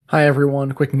Hi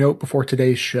everyone, a quick note before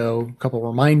today's show. A couple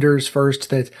reminders. First,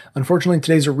 that unfortunately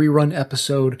today's a rerun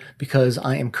episode because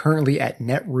I am currently at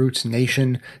Netroots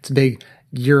Nation. It's a big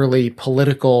yearly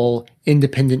political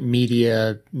independent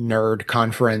media nerd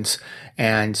conference.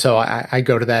 And so I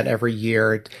go to that every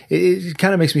year. It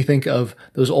kind of makes me think of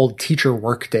those old teacher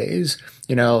work days,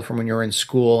 from when you were in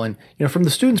school. And, from the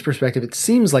student's perspective, it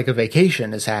seems like a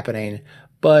vacation is happening.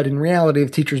 But in reality, the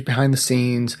teachers behind the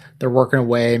scenes, they're working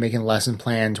away, making lesson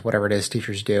plans, whatever it is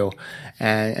teachers do.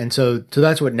 And so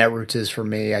that's what Netroots is for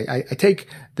me. I take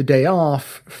the day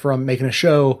off from making a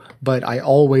show, but I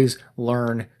always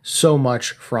learn so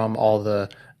much from all the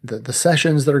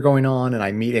sessions that are going on, and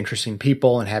I meet interesting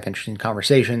people and have interesting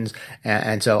conversations.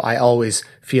 And so I always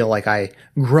feel like I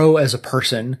grow as a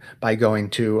person by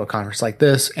going to a conference like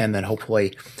this, and then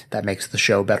hopefully that makes the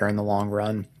show better in the long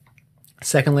run.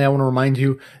 Secondly, I want to remind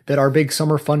you that our big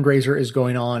summer fundraiser is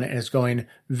going on and it's going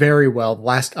very well. The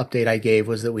last update I gave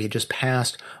was that we had just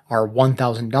passed our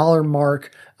 $1,000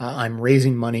 mark. I'm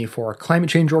raising money for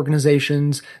climate change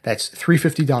organizations. That's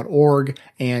 350.org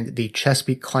and the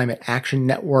Chesapeake Climate Action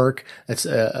Network. That's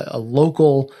a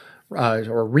local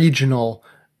or regional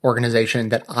organization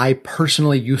that I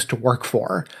personally used to work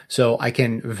for. So I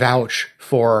can vouch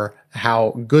for how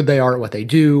good they are at what they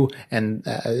do and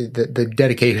the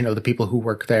dedication of the people who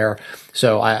work there.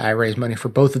 So I raise money for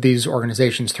both of these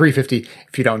organizations. 350,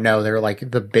 if you don't know, they're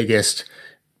like the biggest,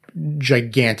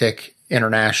 gigantic,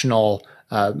 international,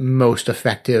 most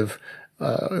effective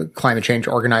climate change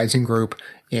organizing group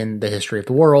in the history of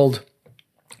the world.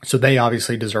 So they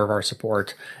obviously deserve our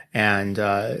support. And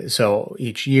so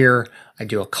each year I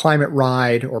do a climate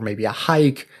ride or maybe a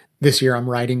hike. This year I'm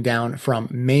riding down from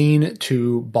Maine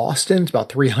to Boston. It's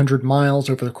about 300 miles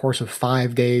over the course of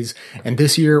 5 days. And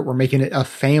this year we're making it a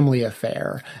family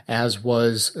affair. As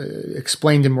was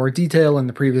explained in more detail in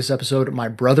the previous episode, my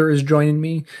brother is joining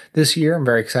me this year. I'm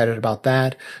very excited about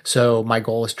that. So my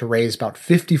goal is to raise about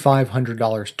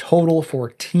 $5,500 total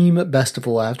for Team Best of the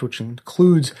Left, which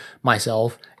includes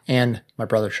myself and my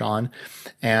brother Sean.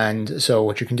 And so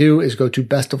what you can do is go to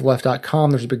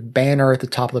bestofleft.com. There's a big banner at the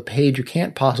top of the page. You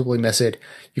can't possibly miss it.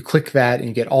 You click that and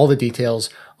you get all the details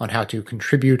on how to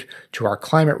contribute to our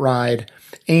climate ride.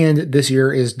 And this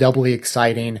year is doubly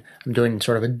exciting. I'm doing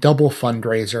sort of a double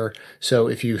fundraiser. So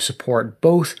if you support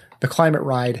both the climate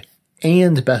ride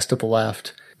and Best of the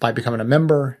Left by becoming a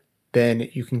member, then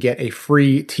you can get a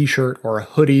free t-shirt or a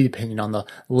hoodie, depending on the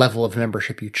level of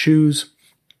membership you choose.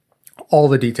 All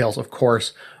the details, of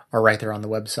course, are right there on the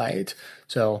website.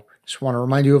 So just want to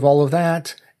remind you of all of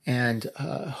that and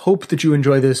hope that you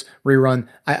enjoy this rerun.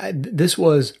 This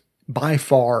was by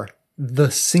far the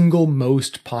single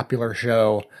most popular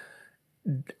show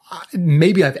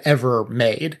maybe I've ever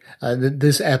made.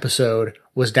 This episode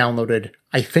was downloaded,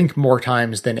 I think, more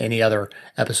times than any other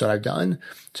episode I've done.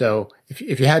 So if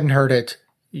you hadn't heard it,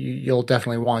 you'll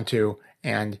definitely want to.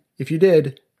 And if you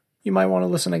did, you might want to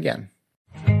listen again.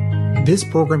 This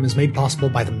program is made possible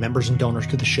by the members and donors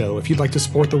to the show. If you'd like to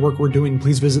support the work we're doing,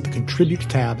 please visit the Contribute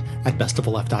tab at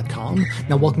bestoftheleft.com.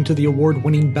 Now, welcome to the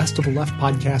award-winning Best of the Left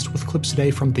podcast with clips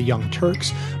today from The Young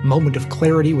Turks, Moment of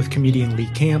Clarity with comedian Lee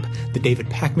Camp, The David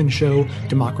Pakman Show,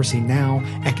 Democracy Now!,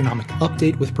 Economic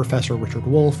Update with Professor Richard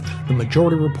Wolff, The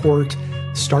Majority Report,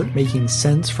 Start Making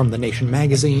Sense from The Nation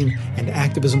magazine, and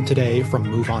Activism Today from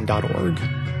MoveOn.org.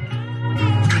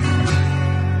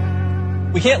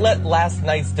 We can't let last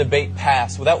night's debate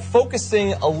pass without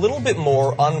focusing a little bit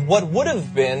more on what would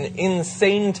have been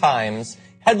insane times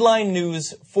headline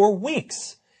news for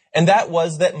weeks. And that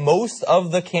was that most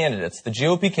of the candidates, the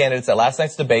GOP candidates at last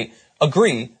night's debate,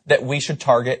 agree that we should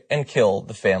target and kill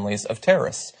the families of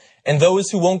terrorists. And those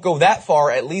who won't go that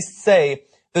far at least say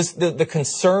the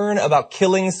concern about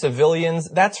killing civilians,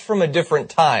 that's from a different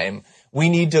time. We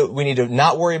need to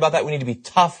not worry about that. We need to be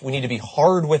tough. We need to be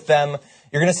hard with them.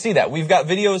 You're going to see that. We've got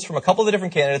videos from a couple of the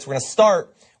different candidates. We're going to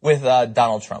start with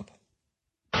Donald Trump.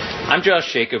 I'm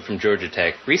Josh Jacob from Georgia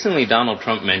Tech. Recently, Donald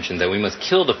Trump mentioned that we must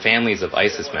kill the families of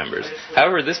ISIS members.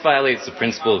 However, this violates the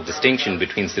principle of distinction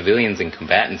between civilians and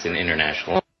combatants in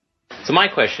international law. So my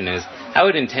question is, how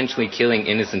would intentionally killing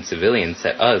innocent civilians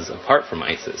set us apart from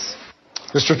ISIS?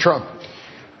 Mr. Trump.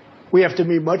 We have to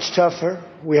be much tougher.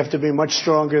 We have to be much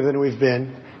stronger than we've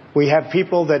been. We have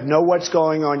people that know what's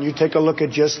going on. You take a look at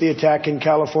just the attack in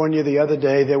California the other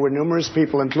day. There were numerous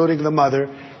people, including the mother,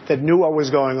 that knew what was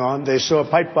going on. They saw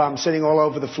pipe bombs sitting all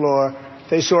over the floor.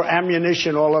 They saw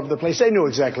ammunition all over the place. They knew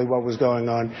exactly what was going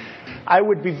on. I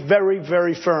would be very,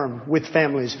 very firm with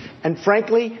families. And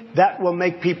frankly, that will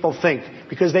make people think.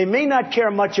 Because they may not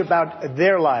care much about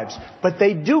their lives, but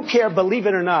they do care, believe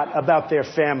it or not, about their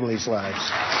families'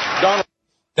 lives. Donald.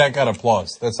 That got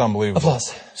applause. That's unbelievable.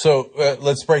 Applause. So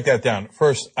let's break that down.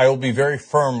 First, I will be very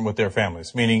firm with their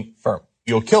families, meaning firm.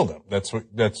 You'll kill them.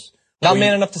 Not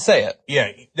man enough to say it.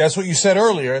 Yeah, that's what you said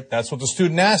earlier. That's what the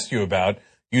student asked you about.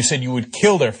 You said you would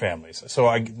kill their families.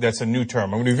 So that's a new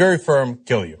term. I'm going to be very firm,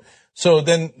 kill you. So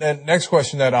then the next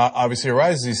question that obviously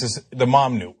arises, he says the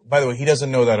mom knew. By the way, he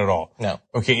doesn't know that at all. No.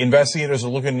 Okay, investigators are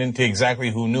looking into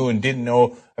exactly who knew and didn't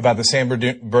know about the San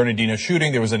Bernardino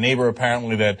shooting. There was a neighbor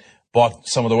apparently that bought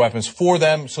some of the weapons for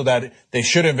them so that they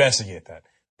should investigate that.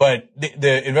 But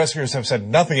the investigators have said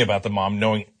nothing about the mom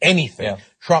knowing anything. Yeah.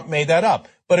 Trump made that up.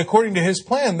 But according to his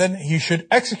plan, then he should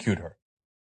execute her.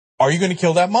 Are you going to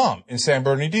kill that mom in San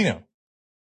Bernardino?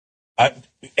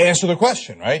 Answer the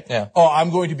question, right? Yeah. Oh,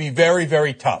 I'm going to be very,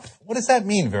 very tough. What does that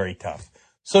mean, very tough?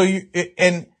 So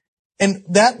and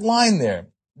that line there,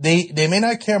 they may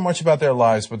not care much about their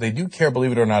lives, but they do care,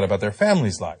 believe it or not, about their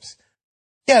families' lives.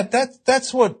 Yeah,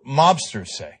 that's what mobsters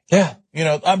say. Yeah. You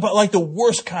know, but like the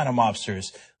worst kind of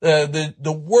mobsters,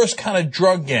 the worst kind of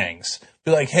drug gangs. Be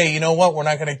like, hey, you know what? We're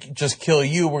not going to just kill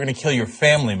you. We're going to kill your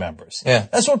family members. Yeah.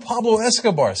 That's what Pablo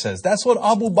Escobar says. That's what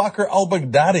Abu Bakr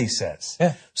al-Baghdadi says.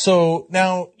 Yeah. So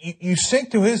now you sink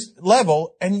to his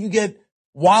level and you get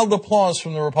wild applause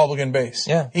from the Republican base.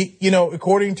 Yeah.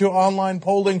 According to online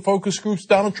polling focus groups,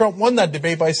 Donald Trump won that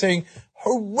debate by saying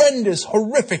horrendous,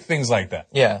 horrific things like that.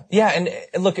 Yeah. Yeah.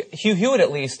 And look, Hugh Hewitt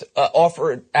at least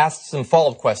asked some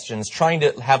follow-up questions, trying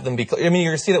to have them be clear. I mean,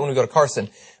 you're going to see that when we go to Carson.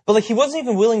 But like, he wasn't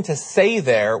even willing to say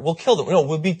there, we'll kill them. No,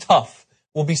 we'll be tough.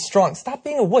 We'll be strong. Stop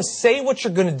being a wuss. Say what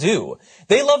you're going to do.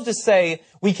 They love to say,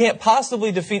 we can't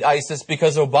possibly defeat ISIS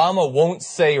because Obama won't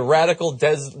say radical,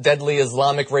 deadly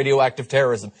Islamic radioactive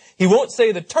terrorism. He won't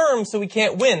say the term, so we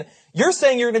can't win. You're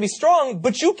saying you're going to be strong,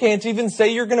 but you can't even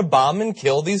say you're going to bomb and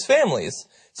kill these families.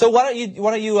 So why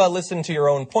don't you listen to your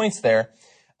own points there?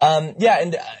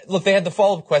 Look, they had the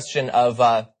follow-up question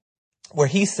of, where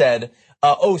he said,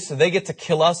 so they get to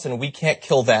kill us and we can't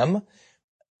kill them.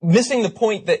 Missing the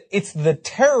point that it's the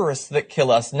terrorists that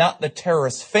kill us, not the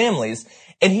terrorist families.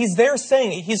 And he's there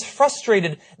saying he's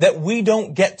frustrated that we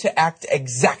don't get to act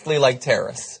exactly like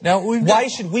terrorists. Now, why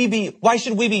should we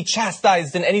be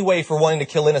chastised in any way for wanting to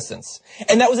kill innocents?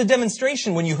 And that was a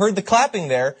demonstration when you heard the clapping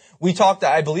there. We talked,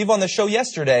 I believe on the show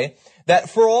yesterday, that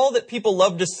for all that people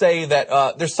love to say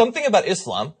that, there's something about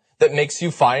Islam that makes you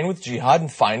fine with jihad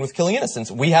and fine with killing innocents.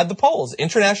 We had the polls,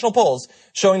 international polls,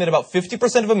 showing that about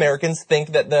 50% of Americans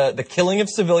think that the killing of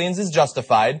civilians is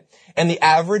justified, and the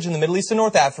average in the Middle East and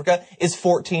North Africa is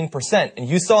 14%. And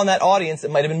you saw in that audience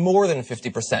it might have been more than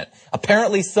 50%.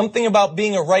 Apparently something about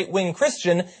being a right-wing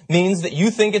Christian means that you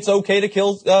think it's okay to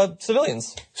kill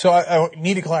civilians. So I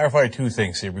need to clarify two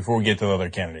things here before we get to the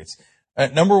other candidates.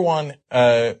 Number one,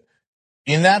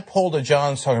 in that poll that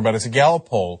John's talking about, it's a Gallup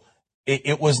poll.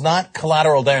 It was not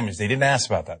collateral damage. They didn't ask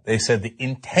about that. They said the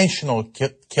intentional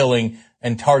killing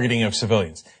and targeting of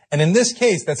civilians. And in this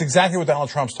case, that's exactly what Donald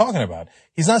Trump's talking about.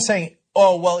 He's not saying,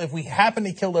 oh, well, if we happen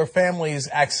to kill their families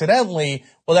accidentally,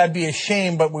 well, that'd be a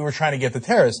shame, but we were trying to get the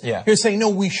terrorists. Yeah. He's saying, no,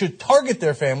 we should target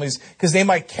their families because they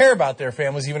might care about their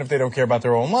families even if they don't care about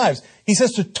their own lives. He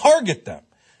says to target them.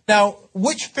 Now,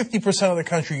 which 50% of the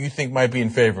country you think might be in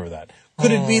favor of that?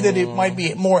 Could it be that it might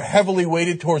be more heavily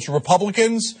weighted towards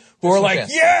Republicans who are like,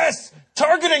 yes,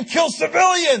 target and kill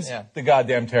civilians, the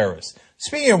goddamn terrorists.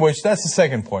 Speaking of which, that's the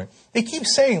second point. They keep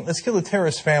saying, let's kill the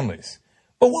terrorist families.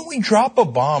 But when we drop a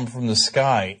bomb from the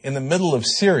sky in the middle of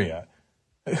Syria,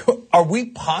 are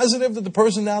we positive that the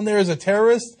person down there is a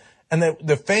terrorist and that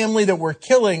the family that we're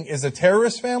killing is a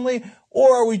terrorist family?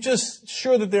 Or are we just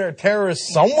sure that there are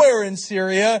terrorists somewhere in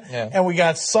Syria and we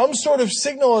got some sort of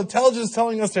signal intelligence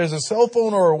telling us there's a cell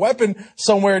phone or a weapon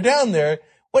somewhere down there?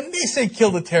 When they say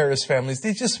kill the terrorist families,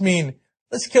 they just mean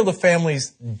let's kill the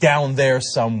families down there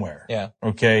somewhere. Yeah.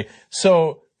 Okay?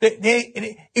 So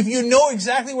if you know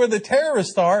exactly where the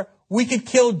terrorists are, we could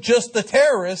kill just the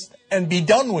terrorists and be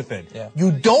done with it. Yeah.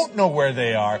 You don't know where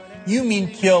they are. You mean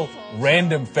kill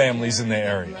random families in the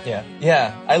area. Yeah.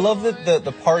 Yeah. I love that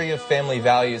the party of family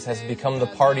values has become the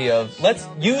party of let's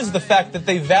use the fact that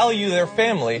they value their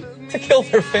family to kill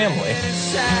their family.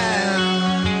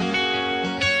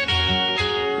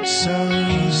 So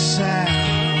sad.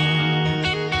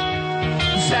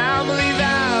 Family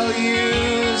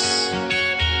values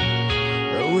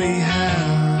that we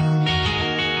have.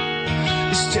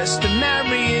 It's just a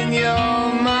memory in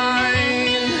your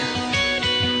mind.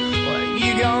 When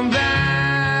you gone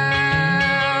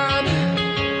bad,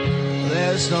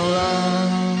 there's no love.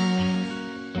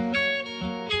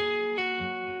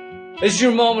 This is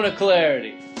your moment of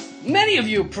clarity. Many of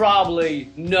you probably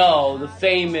know the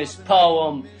famous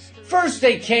poem, "First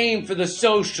they came for the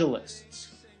socialists,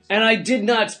 and I did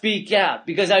not speak out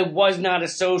because I was not a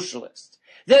socialist.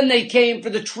 Then they came for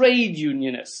the trade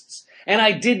unionists, and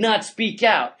I did not speak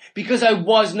out because I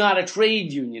was not a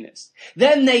trade unionist.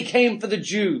 Then they came for the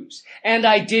Jews, and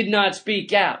I did not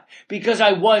speak out because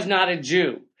I was not a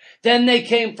Jew. Then they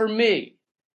came for me,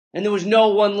 and there was no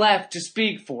one left to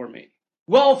speak for me.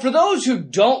 Well, for those who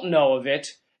don't know of it,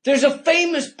 there's a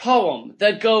famous poem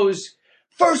that goes,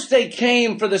 "First they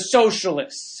came for the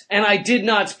socialists, and I did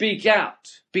not speak out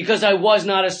because I was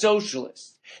not a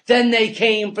socialist. Then they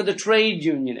came for the trade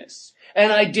unionists,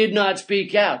 and I did not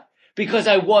speak out because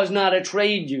I was not a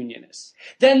trade unionist.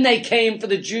 Then they came for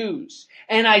the Jews,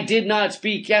 and I did not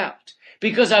speak out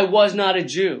because I was not a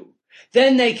Jew.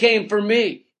 Then they came for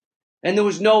me, and there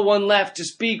was no one left to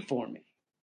speak for me."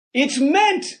 It's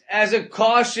meant as a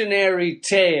cautionary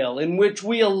tale in which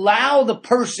we allow the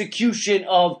persecution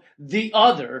of the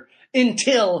other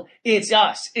until it's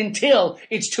us, until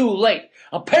it's too late.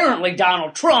 Apparently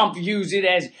Donald Trump views it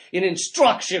as an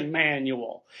instruction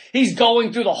manual. He's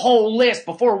going through the whole list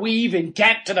before we even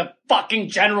get to the fucking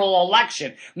general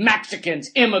election. Mexicans,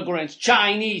 immigrants,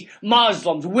 Chinese,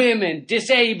 Muslims, women,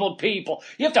 disabled people.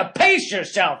 You have to pace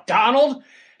yourself, Donald.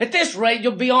 At this rate,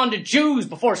 you'll be on to Jews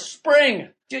before spring.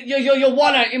 You'll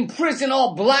want to imprison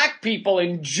all black people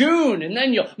in June, and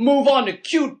then you'll move on to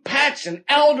cute pets and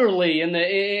elderly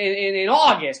in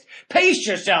August. Pace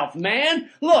yourself, man.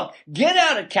 Look, get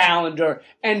out a calendar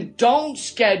and don't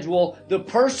schedule the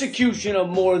persecution of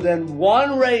more than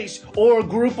one race or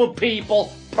group of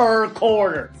people per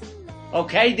quarter.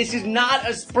 Okay? This is not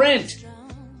a sprint.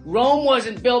 Rome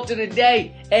wasn't built in a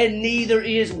day, and neither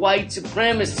is white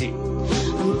supremacy.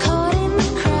 I'm caught in the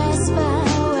crossfire.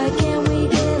 Why can't we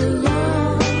get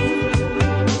along?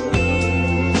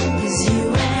 'Cause you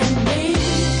and me,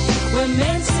 we're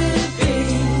meant to be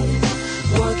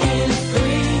walking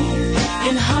free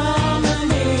in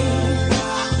harmony.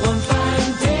 One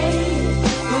fine day,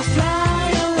 we'll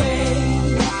fly away.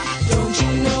 Don't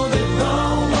you know that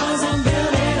Rome wasn't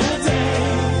built in a day?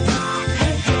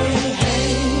 Hey, hey, hey.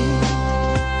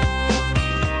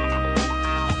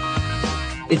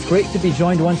 It's great to be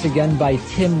joined once again by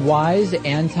Tim Wise,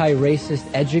 anti-racist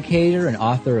educator and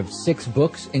author of 6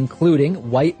 books,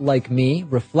 including White Like Me,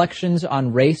 Reflections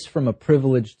on Race from a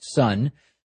Privileged Son.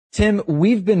 Tim,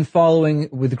 we've been following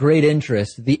with great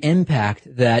interest the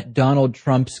impact that Donald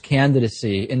Trump's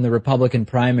candidacy in the Republican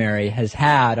primary has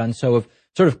had on sort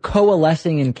of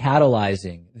coalescing and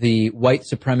catalyzing the white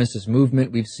supremacist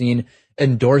movement. We've seen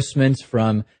endorsements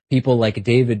from people like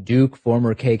David Duke,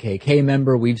 former KKK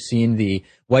member. We've seen the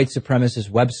white supremacist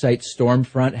website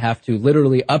Stormfront have to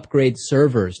literally upgrade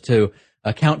servers to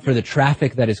account for the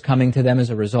traffic that is coming to them as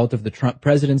a result of the Trump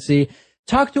presidency.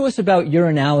 Talk to us about your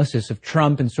analysis of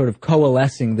Trump and sort of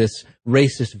coalescing this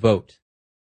racist vote.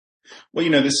 Well,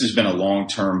 this has been a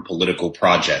long-term political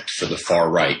project for the far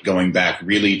right, going back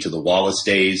really to the Wallace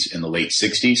days in the late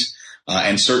 60s,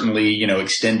 and certainly,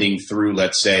 extending through,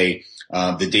 let's say,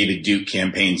 the David Duke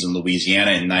campaigns in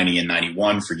Louisiana in 90 and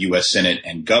 91 for U.S. Senate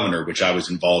and governor, which I was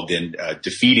involved in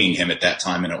defeating him at that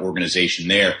time in an organization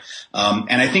there.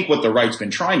 And I think what the right's been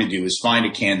trying to do is find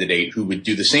a candidate who would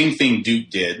do the same thing Duke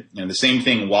did, the same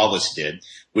thing Wallace did,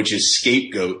 which is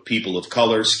scapegoat people of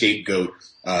color, scapegoat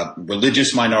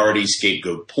religious minorities,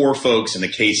 scapegoat poor folks. In the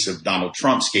case of Donald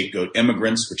Trump, scapegoat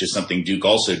immigrants, which is something Duke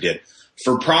also did,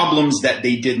 for problems that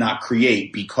they did not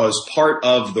create, because part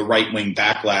of the right-wing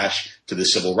backlash to the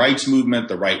civil rights movement,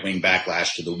 the right-wing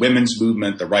backlash to the women's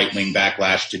movement, the right-wing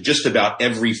backlash to just about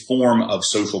every form of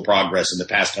social progress in the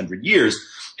past 100 years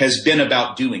has been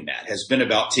about doing that, has been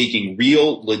about taking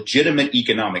real, legitimate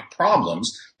economic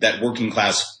problems that working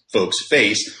class folks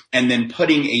face and then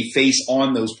putting a face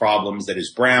on those problems that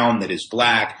is brown, that is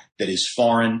black, that is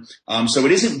foreign. So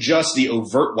it isn't just the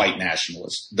overt white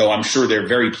nationalists, though I'm sure they're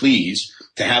very pleased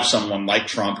to have someone like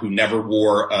Trump who never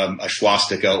wore a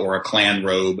swastika or a Klan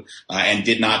robe and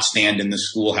did not stand in the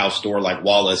schoolhouse door like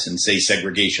Wallace and say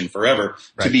segregation forever,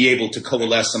 right, to be able to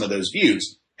coalesce some of those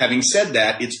views. Having said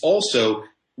that, it's also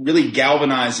really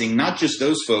galvanizing not just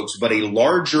those folks, but a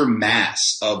larger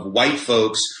mass of white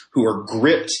folks who are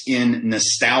gripped in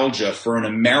nostalgia for an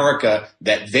America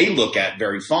that they look at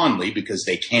very fondly because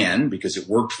they can, because it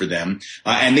worked for them.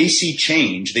 And they see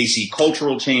change. They see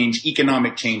cultural change,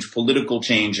 economic change, political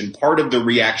change. And part of the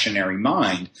reactionary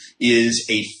mind is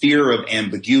a fear of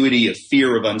ambiguity, a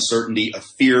fear of uncertainty, a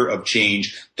fear of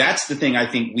change. That's the thing I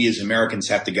think we as Americans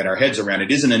have to get our heads around.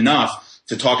 It isn't enough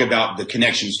to talk about the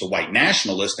connections to white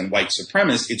nationalists and white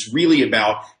supremacists. It's really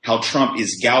about how Trump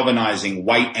is galvanizing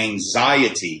white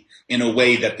anxiety in a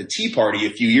way that the Tea Party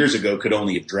a few years ago could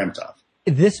only have dreamt of.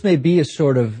 this may be a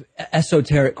sort of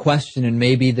esoteric question, and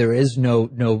maybe there is no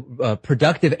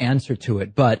productive answer to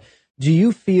it, but do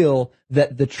you feel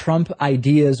that the Trump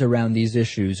ideas around these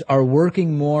issues are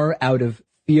working more out of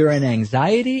fear and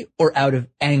anxiety or out of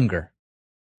anger?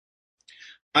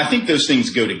 I think those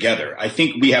things go together. I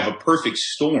think we have a perfect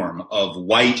storm of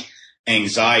white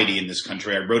anxiety in this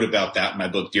country. I wrote about that in my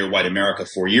book, Dear White America,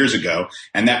 4 years ago.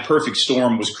 And that perfect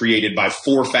storm was created by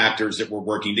four factors that were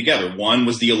working together. One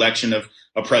was the election of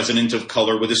a president of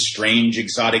color with a strange,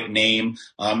 exotic name,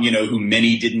 who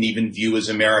many didn't even view as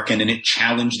American, and it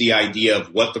challenged the idea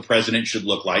of what the president should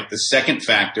look like. The second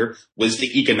factor was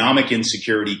the economic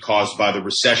insecurity caused by the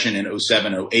recession in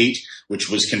 07-08, which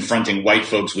was confronting white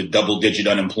folks with double-digit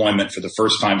unemployment for the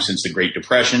first time since the Great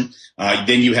Depression.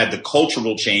 Then you had the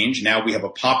cultural change. Now we have a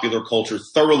popular culture,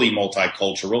 thoroughly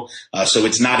multicultural, so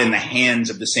it's not in the hands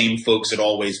of the same folks it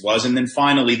always was. And then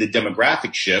finally, the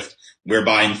demographic shift,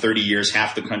 whereby in 30 years,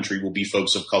 half the country will be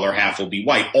folks of color, half will be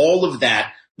white. All of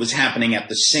that was happening at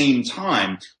the same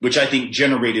time, which I think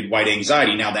generated white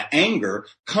anxiety. Now, the anger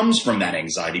comes from that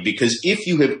anxiety, because if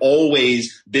you have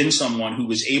always been someone who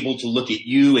was able to look at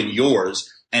you and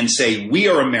yours and say, we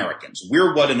are Americans,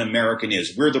 we're what an American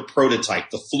is, we're the prototype,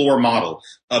 the floor model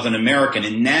of an American,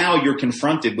 and now you're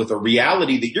confronted with a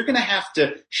reality that you're going to have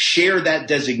to share that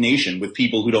designation with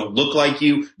people who don't look like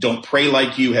you, don't pray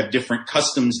like you, have different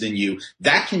customs than you.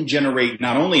 That can generate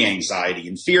not only anxiety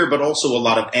and fear, but also a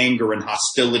lot of anger and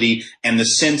hostility and the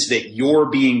sense that you're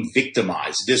being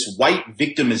victimized. This white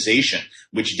victimization,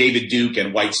 which David Duke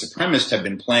and white supremacists have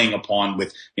been playing upon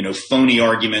with, phony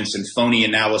arguments and phony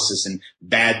analysis and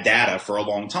bad data for a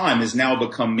long time, has now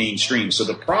become mainstream. So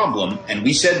the problem, and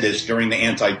we said this during the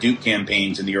anti-Duke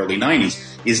campaigns in the early 90s,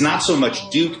 is not so much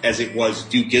Duke as it was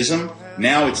Dukeism.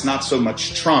 Now it's not so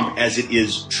much Trump as it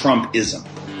is Trumpism.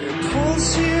 It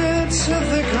pulls you to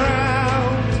the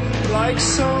ground like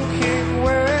soaking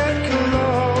wet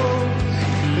cologne.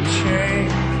 The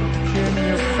change in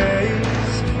your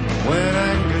face when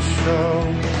anger shows.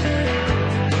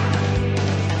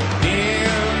 In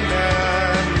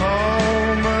that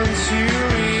moment you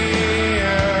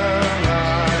realize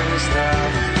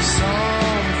that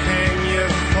something you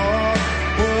thought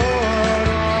would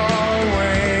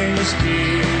always be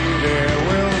there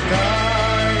will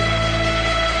die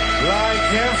like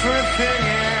everything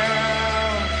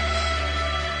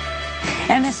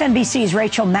else. MSNBC's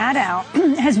Rachel Maddow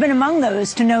has been among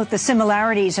those to note the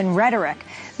similarities in rhetoric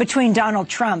between Donald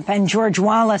Trump and George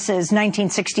Wallace's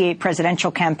 1968 presidential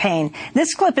campaign.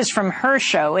 This clip is from her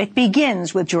show. It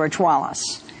begins with George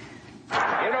Wallace. You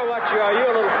know what you are? You're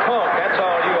a little punk. That's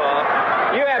all you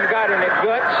are. You haven't got any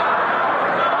guts.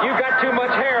 You got too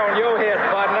much hair on your head,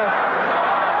 partner.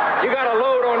 You got a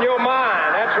load on your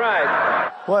mind. That's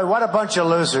right. Boy, what a bunch of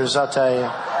losers, I'll tell you.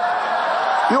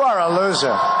 You are a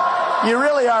loser. You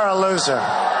really are a loser.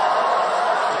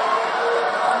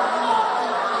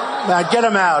 Now, get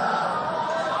him out.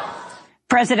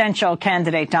 Presidential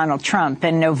candidate Donald Trump.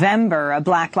 In November, a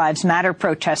Black Lives Matter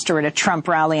protester at a Trump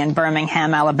rally in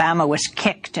Birmingham, Alabama, was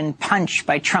kicked and punched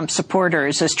by Trump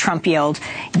supporters as Trump yelled,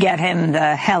 "Get him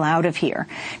the hell out of here."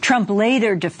 Trump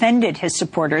later defended his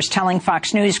supporters, telling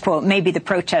Fox News, quote, "Maybe the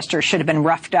protester should have been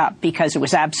roughed up because it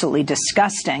was absolutely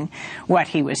disgusting what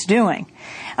he was doing."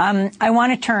 I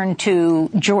want to turn to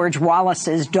George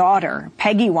Wallace's daughter,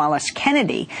 Peggy Wallace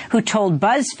Kennedy, who told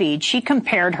BuzzFeed she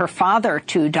compared her father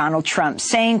to Donald Trump,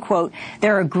 saying, quote,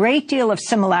 "There are a great deal of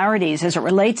similarities as it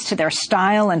relates to their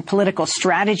style and political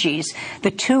strategies,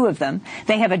 the two of them.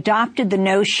 They have adopted the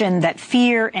notion that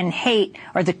fear and hate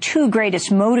are the two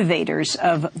greatest motivators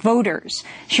of voters."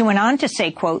 She went on to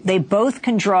say, quote, "They both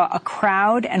can draw a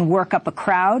crowd and work up a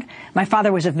crowd. My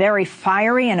father was a very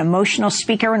fiery and emotional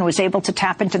speaker and was able to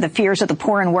tap into the fears of the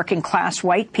poor and working class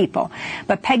white people."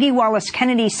 But Peggy Wallace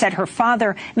Kennedy said her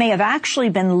father may have actually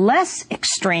been less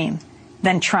extreme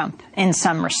than Trump in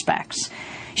some respects.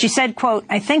 She said, quote,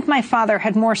 "I think my father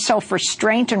had more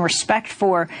self-restraint and respect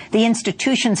for the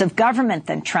institutions of government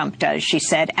than Trump does," she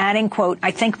said, adding, quote,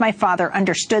 "I think my father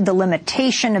understood the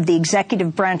limitation of the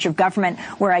executive branch of government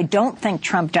where I don't think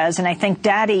Trump does. And I think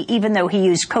Daddy, even though he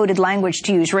used coded language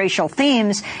to use racial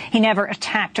themes, he never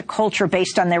attacked a culture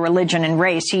based on their religion and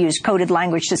race. He used coded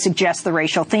language to suggest the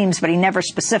racial themes, but he never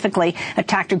specifically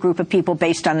attacked a group of people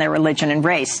based on their religion and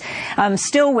race."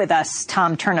 Still with us,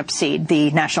 Tom Turnipseed,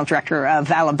 the national director of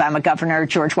Alabama Governor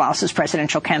George Wallace's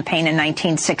presidential campaign in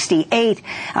 1968,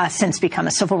 since become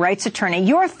a civil rights attorney.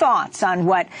 Your thoughts on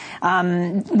what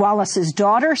Wallace's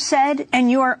daughter said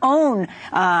and your own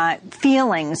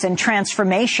feelings and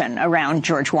transformation around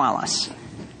George Wallace?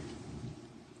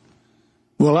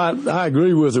 Well, I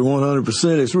agree with her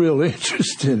 100%. It's real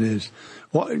interesting is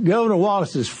Governor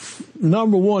Wallace's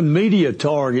number one media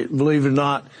target, believe it or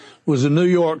not, was the New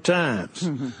York Times.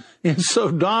 Mm-hmm. And so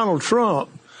Donald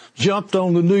Trump jumped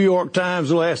on the New York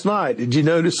Times last night. Did you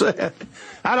notice that?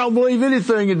 I don't believe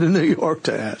anything in the New York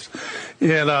Times.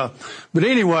 And, but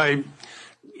anyway,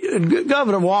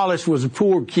 Governor Wallace was a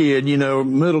poor kid,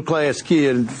 middle class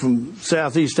kid from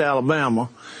southeast Alabama.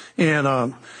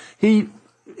 And, he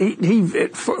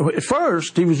at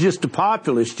first he was just a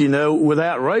populist,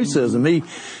 without racism.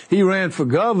 He ran for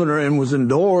governor and was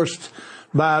endorsed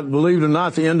by, believe it or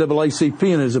not, the NAACP,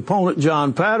 and his opponent,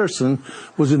 John Patterson,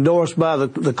 was endorsed by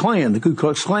the Klan, the Ku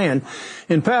Klux Klan,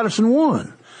 and Patterson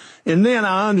won. And then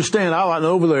I understand, I went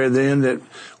over there then, that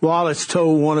Wallace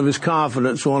told one of his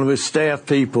confidants, one of his staff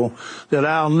people, that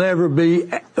I'll never be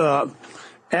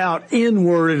out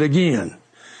inwarded again.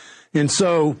 And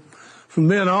so from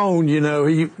then on,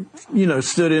 he,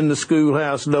 stood in the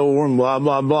schoolhouse door and blah,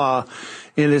 blah, blah.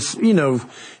 And it's,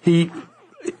 he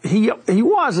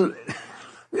wasn't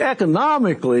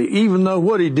economically, even though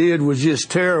what he did was just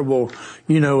terrible,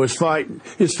 as far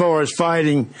as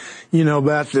fighting,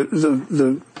 about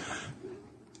the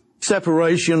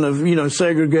separation of,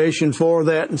 segregation for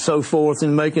that and so forth,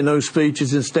 and making those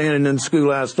speeches and standing in the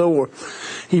schoolhouse door.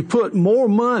 He put more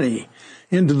money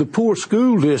into the poor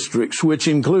school districts, which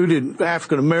included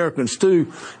African Americans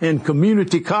too, and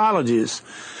community colleges,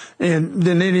 and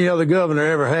than any other governor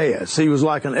ever has. He was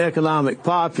like an economic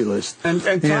populist. And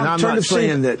I'm not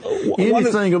saying that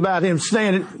anything about him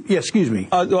standing. Yeah, excuse me.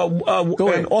 Go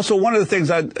ahead. And also, one of the things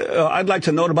I'd like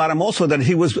to note about him also, that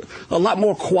he was a lot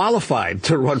more qualified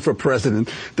to run for president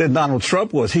than Donald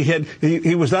Trump was.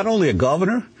 He was not only a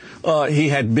governor. He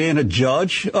had been a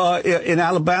judge in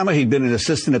Alabama. He'd been an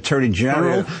assistant attorney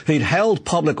general. Oh, yeah. He'd held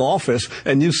public office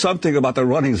and knew something about the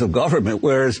runnings of government,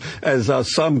 whereas as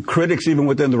some critics, even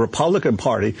within the Republican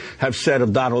Party, have said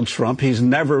of Donald Trump, he's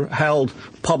never held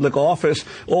public office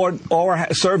or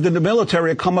served in the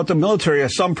military or come up the military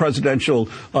as some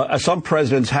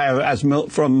presidents have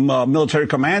from military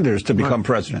commanders to become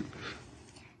president.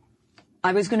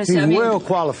 I was going to say, he's well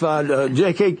qualified.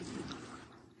 J.K.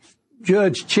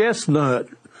 Judge Chestnut,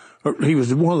 he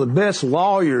was one of the best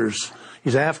lawyers.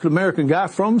 He's an African-American guy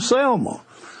from Selma.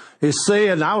 It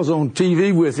said, and I was on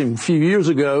TV with him a few years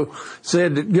ago,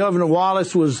 said that Governor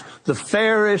Wallace was the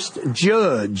fairest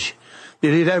judge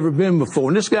that he'd ever been before.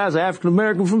 And this guy's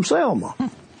African-American from Selma.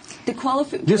 To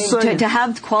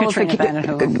have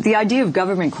qualifications, the idea of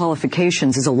government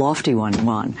qualifications is a lofty one,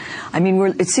 Juan. I mean,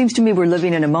 it seems to me we're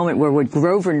living in a moment where what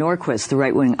Grover Norquist, the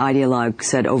right-wing ideologue,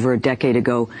 said over a decade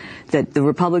ago, that the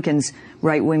Republicans'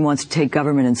 right wing wants to take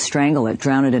government and strangle it,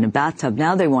 drown it in a bathtub.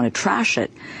 Now they want to trash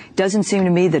it. It doesn't seem to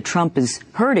me that Trump is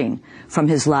hurting from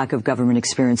his lack of government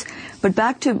experience. But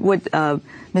back to what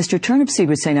Mr. Turnipseed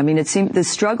was saying, I mean, it seemed the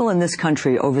struggle in this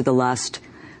country over the last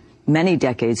many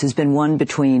decades has been one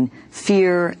between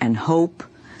fear and hope,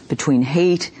 between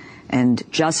hate and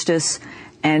justice.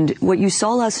 And what you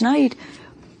saw last night,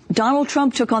 Donald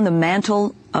Trump took on the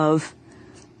mantle of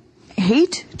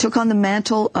hate, took on the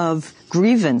mantle of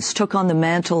grievance, took on the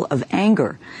mantle of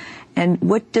anger. And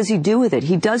what does he do with it?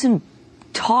 He doesn't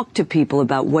talk to people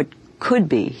about what could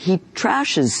be. He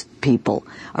trashes people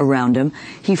around him.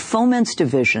 He foments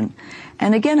division.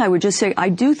 And again, I would just say, I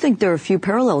do think there are a few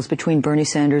parallels between Bernie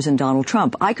Sanders and Donald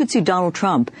Trump. I could see Donald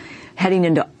Trump heading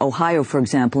into Ohio, for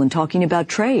example, and talking about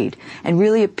trade and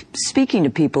really speaking to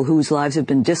people whose lives have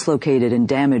been dislocated and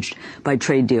damaged by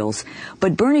trade deals.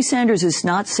 But Bernie Sanders is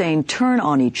not saying turn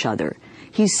on each other.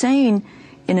 He's saying,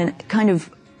 in a kind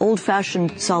of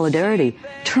old-fashioned solidarity,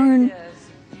 turn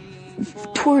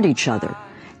toward each other.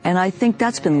 And I think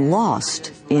that's been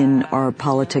lost in our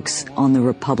politics on the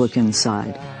Republican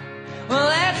side. Well,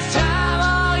 it's time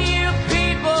all you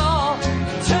people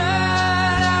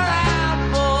turn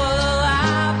around for the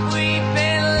life we've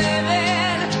been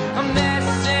living. I'm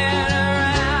messing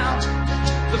around.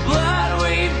 The blood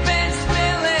we've been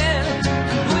spilling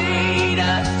can bleed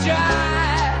us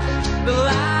dry. The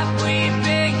life we've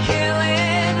been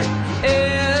killing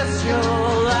is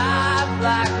your life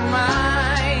like mine.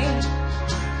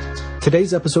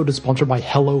 Today's episode is sponsored by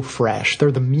HelloFresh.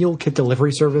 They're the meal kit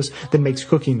delivery service that makes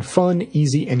cooking fun,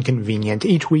 easy, and convenient.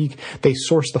 Each week, they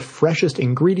source the freshest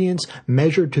ingredients,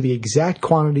 measured to the exact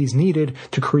quantities needed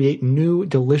to create new,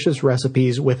 delicious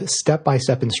recipes with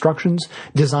step-by-step instructions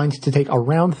designed to take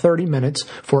around 30 minutes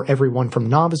for everyone from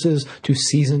novices to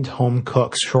seasoned home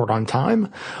cooks short on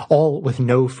time, all with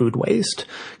no food waste.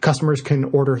 Customers can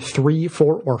order 3,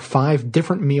 4, or 5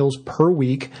 different meals per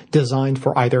week designed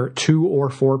for either 2 or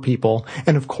 4 people meal.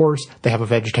 And of course, they have a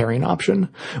vegetarian option.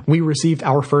 We received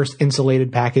our first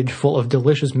insulated package full of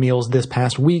delicious meals this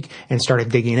past week and started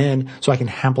digging in, so I can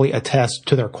happily attest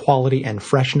to their quality and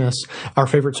freshness. Our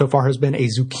favorite so far has been a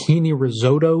zucchini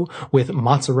risotto with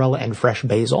mozzarella and fresh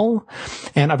basil.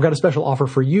 And I've got a special offer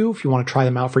for you. If you want to try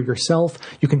them out for yourself,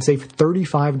 you can save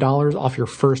 $35 off your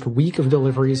first week of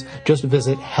deliveries. Just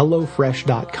visit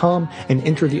HelloFresh.com and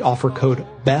enter the offer code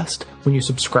BEST when you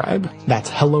subscribe. That's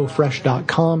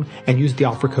HelloFresh.com and use the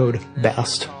offer code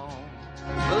BEST.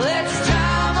 Let's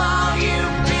time all you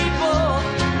people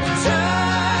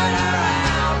turn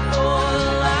around for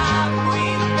the life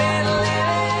we've been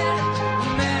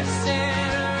living, messing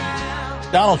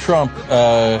around. Donald Trump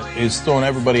is throwing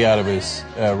everybody out of his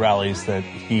rallies that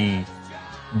he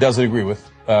doesn't agree with,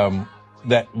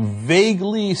 that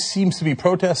vaguely seems to be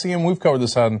protesting him. We've covered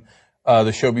this on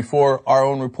the show before. Our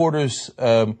own reporters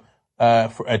at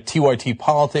TYT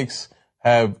Politics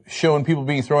have shown people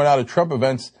being thrown out of Trump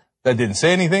events that didn't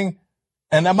say anything,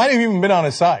 and that might have even been on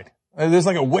his side. There's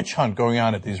like a witch hunt going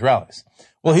on at these rallies.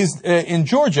 Well, he's in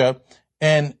Georgia,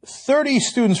 and 30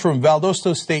 students from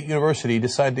Valdosta State University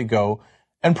decided to go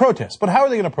and protest. But how are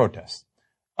they going to protest?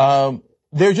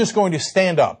 They're just going to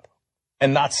stand up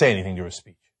and not say anything during a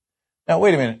speech. Now,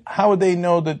 wait a minute. How would they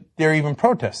know that they're even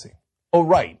protesting? Oh,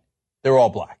 right. They're all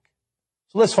black.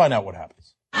 So let's find out what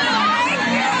happens.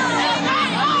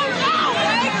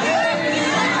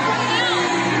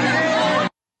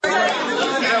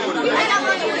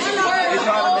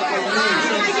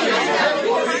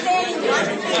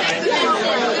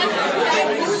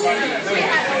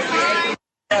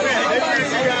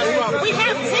 We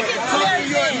have tickets to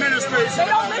their administration. They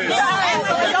don't live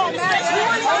there. They don't matter.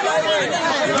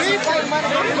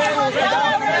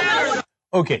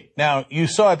 Okay, now you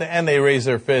saw at the end they raised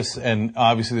their fists, and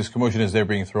obviously this commotion is they're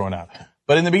being thrown out.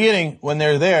 But in the beginning, when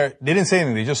they're there, they didn't say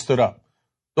anything. They just stood up.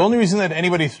 The only reason that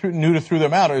anybody knew to throw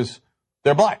them out is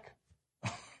they're black.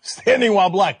 Standing while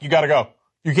black, you got to go.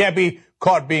 You can't be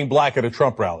caught being black at a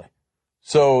Trump rally.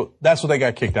 So that's what they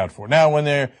got kicked out for. Now, when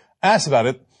they're asked about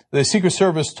it, the Secret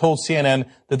Service told CNN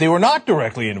that they were not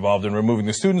directly involved in removing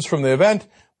the students from the event,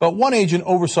 but one agent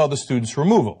oversaw the students'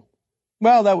 removal.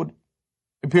 Well, that would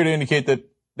appear to indicate that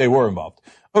they were involved.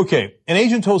 Okay, an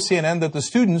agent told CNN that the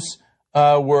students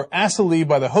were asked to leave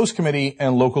by the host committee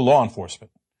and local law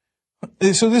enforcement.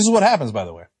 So this is what happens, by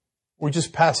the way. We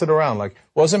just pass it around like,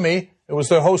 wasn't me, it was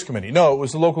the host committee. No, it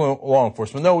was the local law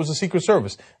enforcement. No, it was the Secret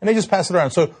Service. And they just pass it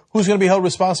around. So who's going to be held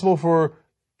responsible for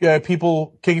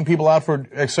people kicking people out for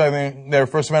exercising their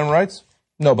First Amendment rights?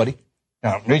 Nobody.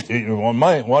 No,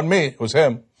 wasn't me, it was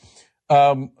him.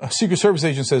 A Secret Service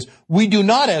agent says, we do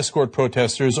not escort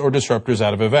protesters or disruptors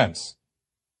out of events.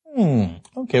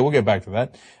 Okay, we'll get back to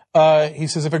that. He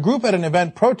says, if a group at an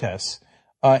event protests,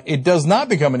 it does not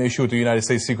become an issue with the United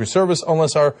States Secret Service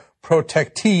unless our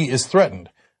protectee is threatened.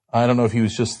 I don't know if he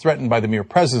was just threatened by the mere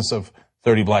presence of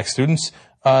 30 black students.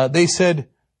 They said,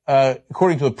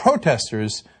 according to the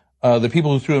protesters, the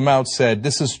people who threw them out said,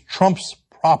 this is Trump's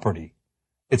property.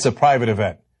 It's a private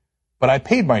event. But I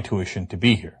paid my tuition to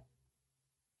be here.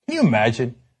 Can you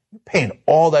imagine paying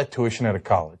all that tuition at a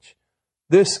college?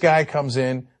 This guy comes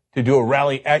in to do a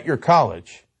rally at your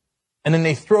college, and then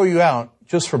they throw you out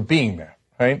just for being there,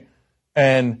 right?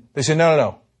 And they say,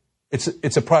 no.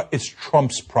 It's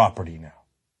Trump's property now.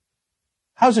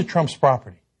 How's it Trump's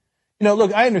property? You know,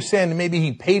 look, I understand that maybe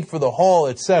he paid for the hall,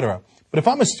 etc. But if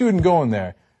I'm a student going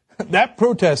there, that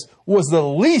protest was the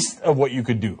least of what you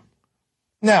could do.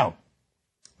 Now,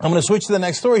 I'm going to switch to the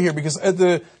next story here because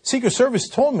the Secret Service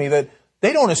told me that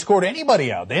they don't escort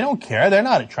anybody out. They don't care. They're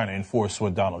not trying to enforce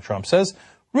what Donald Trump says.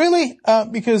 Really?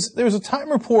 Because there was a Time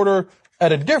reporter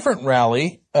at a different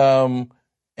rally, and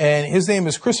his name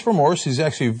is Christopher Morse. He's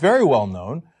actually very well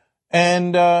known.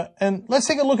 And let's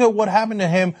take a look at what happened to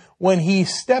him when he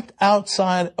stepped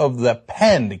outside of the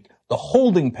pen, the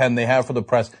holding pen they have for the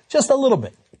press, just a little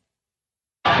bit.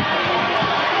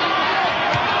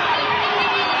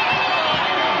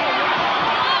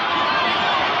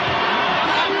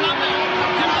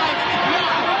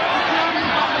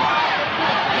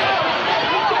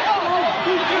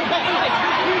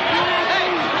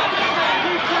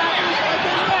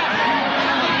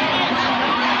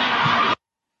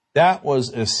 That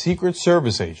was a Secret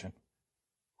Service agent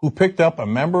who picked up a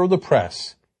member of the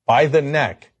press by the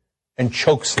neck and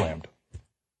chokeslammed him.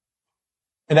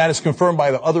 And that is confirmed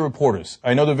by the other reporters.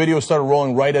 I know the video started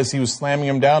rolling right as he was slamming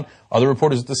him down. Other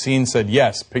reporters at the scene said,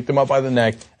 yes, picked him up by the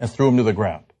neck and threw him to the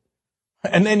ground.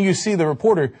 And then you see the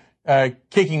reporter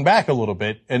kicking back a little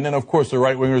bit. And then, of course, the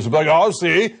right-wingers will be like, oh,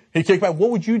 see, he kicked back. What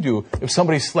would you do if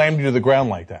somebody slammed you to the ground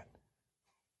like that?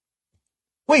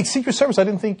 Wait, Secret Service, I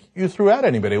didn't think you threw out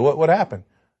anybody. What happened?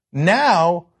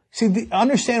 Now, see,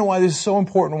 understand why this is so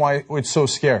important, why it's so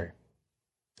scary.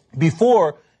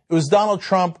 Before, it was Donald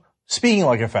Trump speaking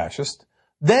like a fascist.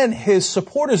 Then his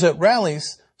supporters at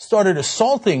rallies started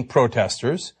assaulting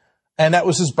protesters, and that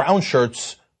was his brown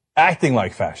shirts acting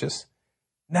like fascists.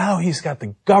 Now he's got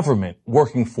the government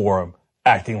working for him,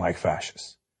 acting like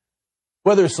fascists.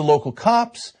 Whether it's the local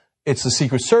cops, it's the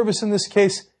Secret Service in this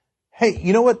case. Hey,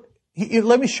 you know what?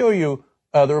 Let me show you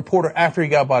the reporter after he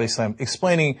got body slammed,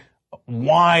 explaining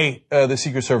why the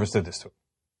Secret Service did this to him.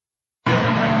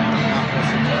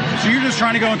 So you're just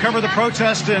trying to go and cover the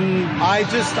protest, and I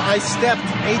stepped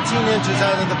 18 inches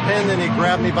out of the pen, and he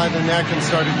grabbed me by the neck and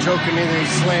started choking me, and he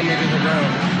slammed me to the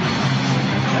ground.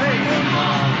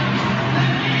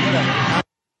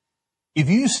 If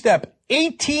you step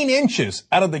 18 inches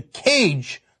out of the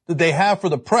cage that they have for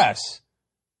the press,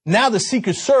 now the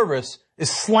Secret Service is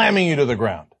slamming you to the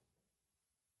ground.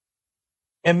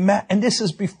 And this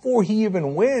is before he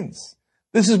even wins.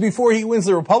 This is before he wins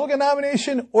the Republican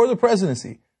nomination or the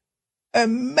presidency.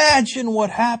 Imagine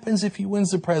what happens if he wins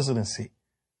the presidency.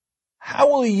 How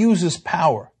will he use his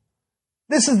power?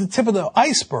 This is the tip of the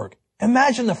iceberg.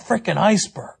 Imagine the frickin'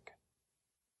 iceberg.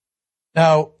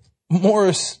 Now,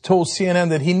 Morris told CNN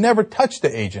that he never touched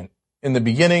the agent in the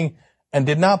beginning and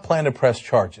did not plan to press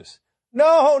charges.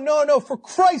 No, for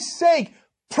Christ's sake,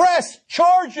 press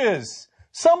charges!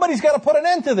 Somebody's got to put an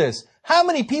end to this. How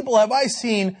many people have I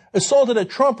seen assaulted at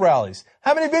Trump rallies?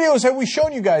 How many videos have we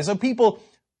shown you guys of people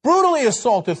brutally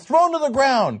assaulted, thrown to the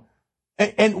ground?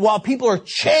 And while people are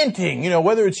chanting,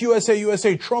 whether it's USA,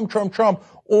 USA, Trump, Trump, Trump,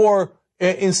 or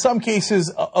in some cases,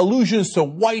 allusions to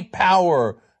white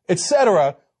power,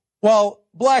 etc., while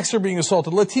blacks are being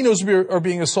assaulted, Latinos are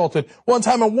being assaulted. One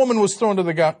time a woman was thrown to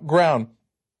the ground.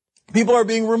 People are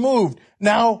being removed.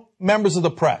 Now, members of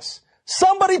the press.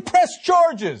 Somebody press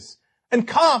charges. And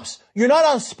cops, you're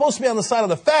not supposed to be on the side of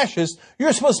the fascists.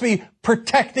 You're supposed to be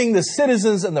protecting the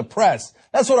citizens and the press.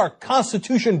 That's what our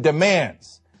Constitution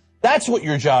demands. That's what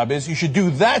your job is. You should do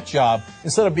that job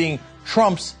instead of being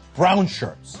Trump's brown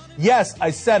shirts. Yes,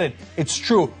 I said it. It's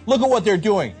true. Look at what they're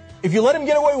doing. If you let him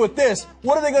get away with this,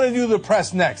 what are they going to do to the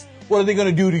press next? What are they going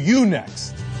to do to you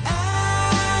next?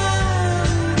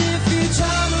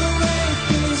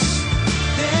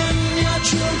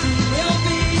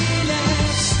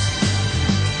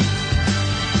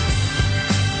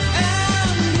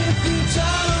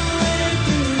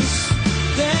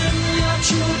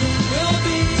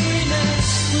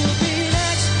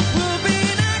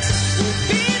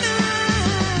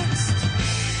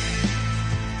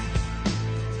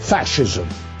 Fascism.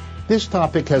 This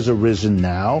topic has arisen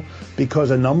now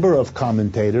because a number of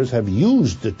commentators have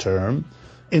used the term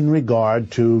in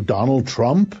regard to Donald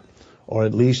Trump, or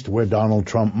at least where Donald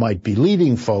Trump might be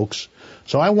leading folks.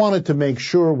 So I wanted to make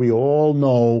sure we all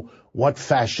know what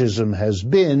fascism has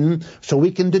been so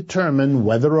we can determine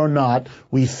whether or not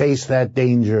we face that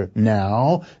danger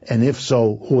now, and if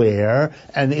so, where,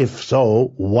 and if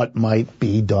so, what might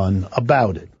be done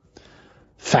about it.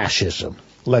 Fascism.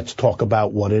 Let's talk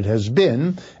about what it has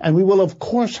been, and we will of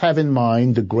course have in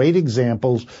mind the great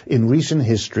examples in recent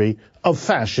history of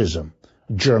fascism.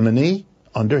 Germany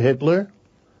under Hitler,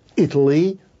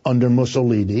 Italy under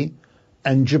Mussolini,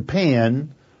 and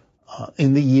Japan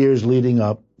in the years leading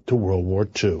up to World War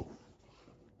II.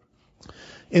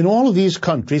 In all of these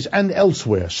countries, and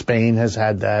elsewhere, Spain has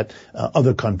had that,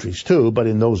 other countries too, but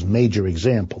in those major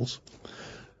examples,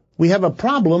 we have a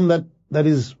problem that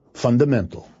is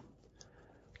fundamental.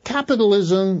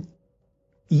 Capitalism,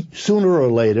 sooner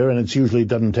or later, and it usually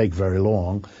doesn't take very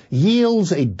long,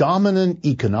 yields a dominant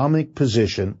economic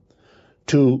position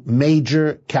to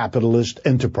major capitalist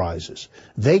enterprises.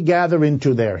 They gather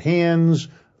into their hands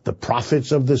the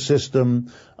profits of the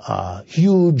system,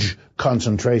 huge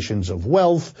concentrations of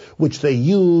wealth, which they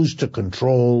use to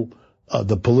control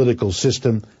the political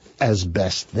system as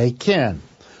best they can.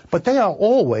 But they are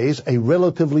always a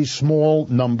relatively small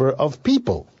number of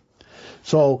people.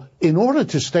 So in order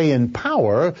to stay in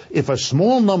power, if a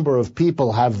small number of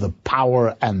people have the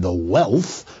power and the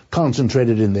wealth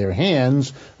concentrated in their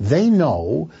hands, they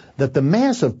know that the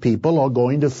mass of people are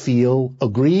going to feel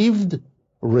aggrieved,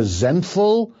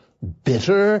 resentful,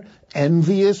 bitter,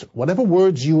 envious, whatever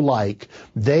words you like.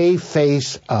 They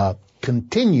face a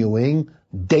continuing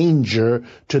danger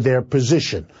to their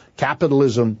position.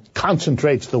 Capitalism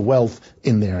concentrates the wealth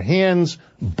in their hands,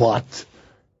 but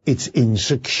it's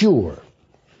insecure.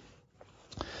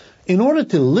 In order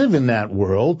to live in that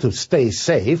world, to stay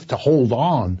safe, to hold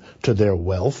on to their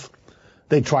wealth,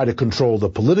 They try to control the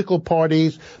political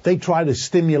parties. They try to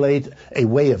stimulate a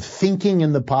way of thinking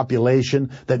in the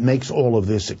population that makes all of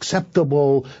this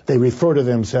acceptable. They refer to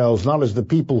themselves not as the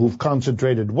people who've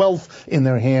concentrated wealth in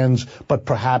their hands, but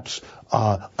perhaps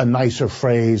a nicer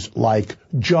phrase like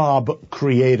job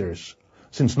creators.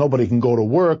 Since nobody can go to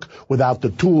work without the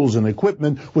tools and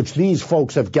equipment which these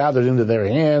folks have gathered into their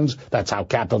hands, that's how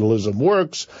capitalism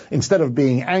works. Instead of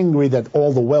being angry that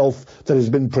all the wealth that has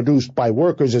been produced by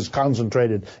workers is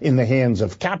concentrated in the hands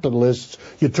of capitalists,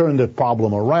 you turn the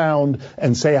problem around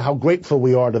and say how grateful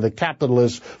we are to the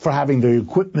capitalists for having the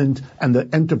equipment and the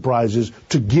enterprises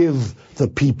to give the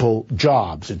people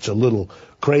jobs. It's a little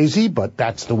crazy, but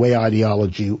that's the way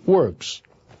ideology works.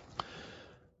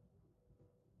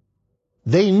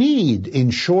 They need,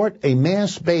 in short, a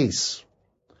mass base.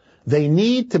 They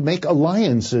need to make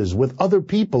alliances with other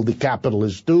people, the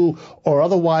capitalists do, or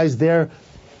otherwise their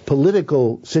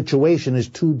political situation is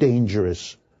too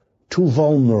dangerous, too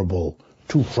vulnerable,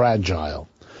 too fragile.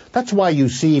 That's why you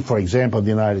see, for example, in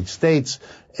the United States,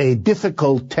 a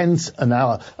difficult, tense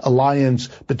alliance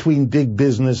between big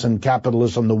business and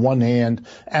capitalists on the one hand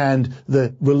and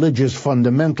the religious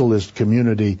fundamentalist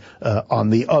community on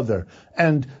the other.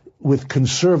 And with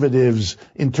conservatives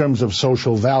in terms of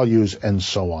social values and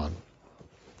so on.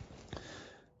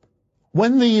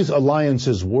 When these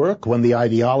alliances work, when the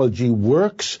ideology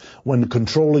works, when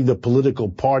controlling the political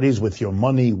parties with your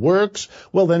money works,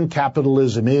 well then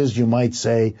capitalism is, you might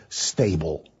say,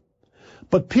 stable.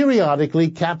 But periodically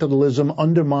capitalism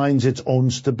undermines its own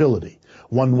stability.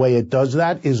 One way it does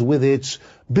that is with its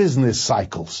business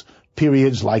cycles.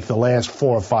 Periods like the last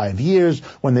 4 or 5 years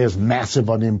when there's massive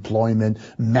unemployment,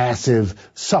 massive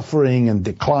suffering and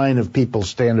decline of people's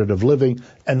standard of living,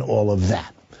 and all of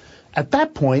that. At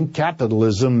that point,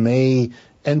 capitalism may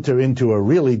enter into a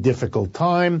really difficult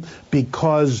time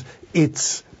because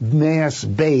its mass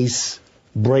base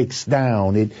breaks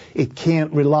down. It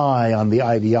can't rely on the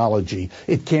ideology.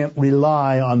 It can't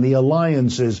rely on the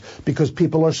alliances because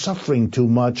people are suffering too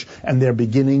much and they're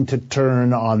beginning to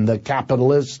turn on the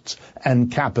capitalists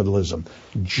and capitalism,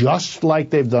 just like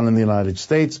they've done in the United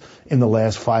States in the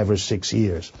last 5 or 6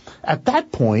 years. At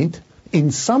that point,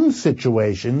 in some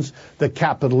situations, the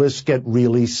capitalists get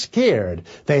really scared.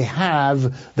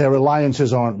 Their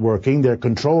alliances aren't working, their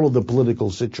control of the political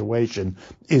situation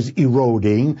is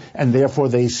eroding, and therefore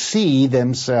they see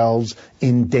themselves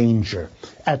in danger.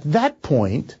 At that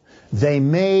point, they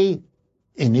may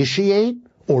initiate,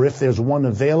 or if there's one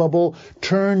available,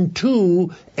 turn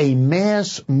to a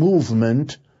mass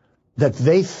movement that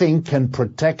they think can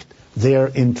protect their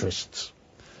interests.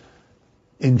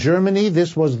 In Germany,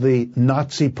 this was the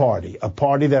Nazi Party, a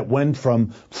party that went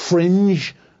from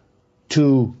fringe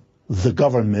to the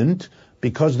government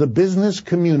because the business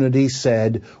community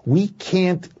said, we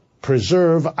can't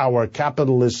preserve our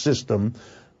capitalist system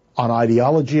on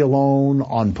ideology alone,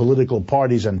 on political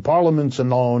parties and parliaments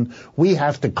alone. We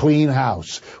have to clean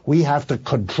house. We have to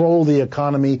control the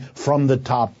economy from the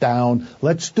top down.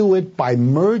 Let's do it by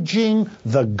merging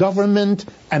the government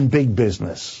and big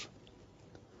business.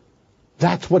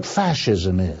 That's what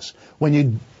fascism is. When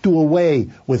you do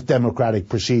away with democratic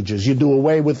procedures, you do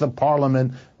away with the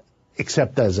parliament,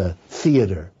 except as a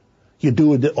theater. You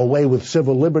do away with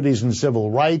civil liberties and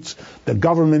civil rights. The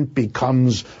government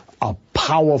becomes a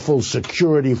powerful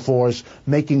security force,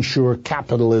 making sure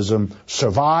capitalism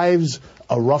survives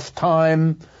a rough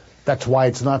time. That's why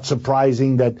it's not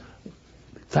surprising that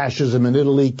fascism in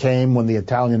Italy came when the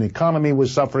Italian economy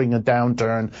was suffering a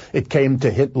downturn. It came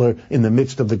to Hitler in the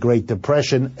midst of the Great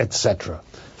Depression, etc.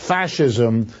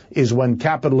 Fascism is when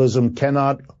capitalism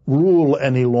cannot rule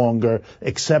any longer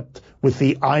except with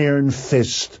the iron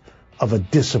fist of a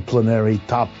disciplinary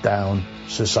top-down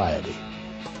society.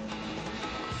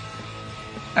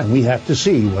 And we have to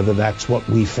see whether that's what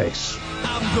we face.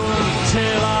 I'm going to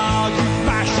tell all you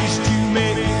fascists you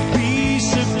may be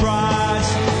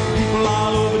surprised. People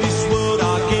all over this world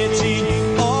are getting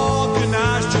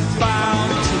organized and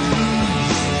bound to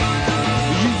lose.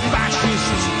 You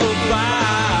fascists are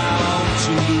bound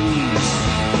to lose.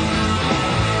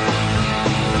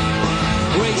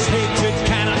 Race hatred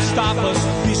cannot stop us.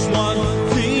 This one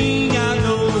thing I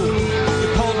know. The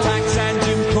poll tax and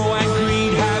Jim Crow and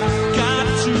greed have got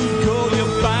to go.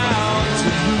 You're bound to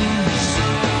lose.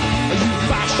 You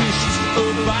fascists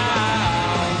are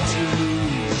bound to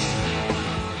lose.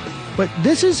 But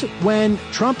this is when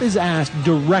Trump is asked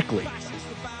directly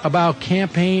about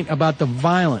the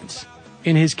violence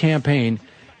in his campaign.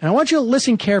 And I want you to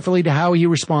listen carefully to how he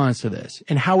responds to this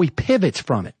and how he pivots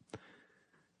from it.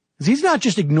 'Cause he's not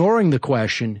just ignoring the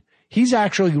question. He's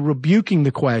actually rebuking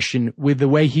the question with the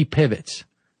way he pivots.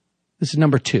 This is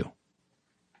number 2.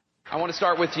 I want to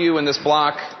start with you in this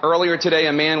block. Earlier today,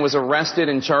 a man was arrested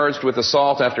and charged with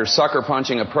assault after sucker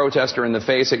punching a protester in the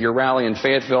face at your rally in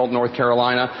Fayetteville, North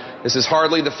Carolina. This is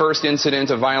hardly the first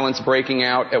incident of violence breaking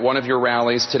out at one of your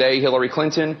rallies. Today, Hillary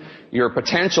Clinton, your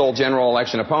potential general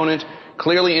election opponent,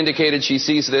 clearly indicated she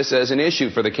sees this as an issue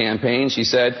for the campaign. She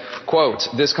said, quote,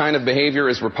 "This kind of behavior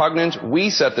is repugnant. We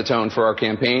set the tone for our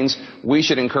campaigns. We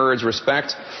should encourage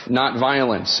respect, not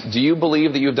violence." Do you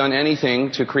believe that you've done anything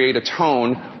to create a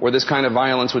tone where this kind of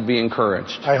violence would be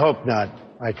encouraged? I hope not.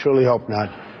 I truly hope not.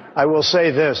 I will say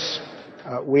this.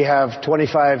 We have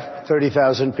 25,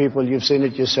 30,000 people. You've seen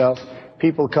it yourself.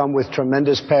 People come with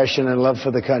tremendous passion and love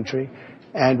for the country.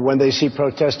 And when they see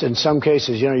protest, in some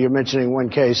cases, you're mentioning one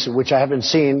case, which I haven't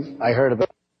seen, I heard about,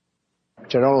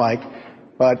 which I don't like,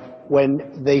 but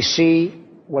when they see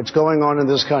what's going on in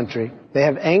this country, they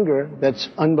have anger that's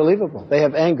unbelievable. They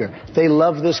have anger. They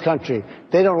love this country.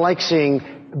 They don't like seeing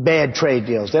bad trade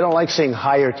deals. They don't like seeing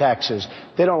higher taxes.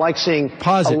 They don't like seeing...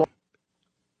 Pause it.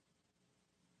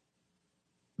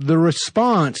 The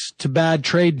response to bad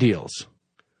trade deals,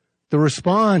 the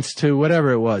response to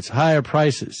whatever it was, higher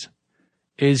prices,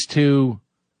 is to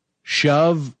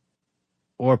shove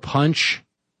or punch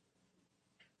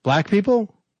black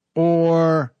people,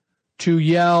 or to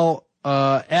yell,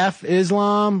 F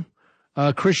Islam,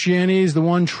 Christianity is the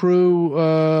one true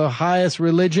highest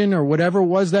religion, or whatever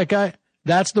was that guy.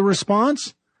 That's the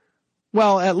response?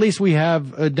 Well, at least we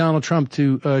have Donald Trump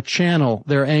to channel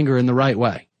their anger in the right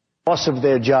way. Loss of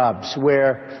their jobs,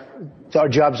 where our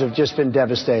jobs have just been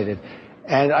devastated.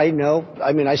 And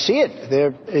I see it.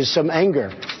 There is some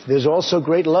anger. There's also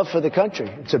great love for the country.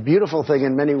 It's a beautiful thing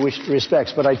in many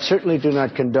respects, but I certainly do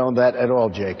not condone that at all,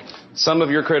 Jake. Some of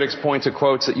your critics point to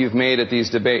quotes that you've made at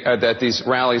these at these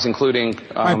rallies, including...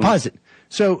 All right, pause it.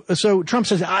 So Trump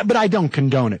says, but I don't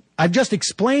condone it. I've just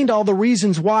explained all the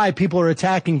reasons why people are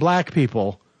attacking black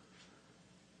people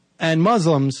and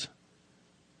Muslims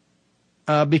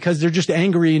because they're just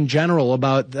angry in general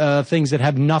about things that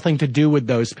have nothing to do with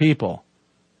those people.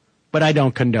 But I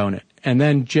don't condone it. And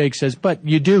then Jake says, but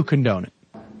you do condone it.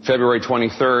 February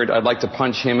 23rd, I'd like to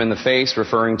punch him in the face,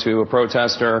 referring to a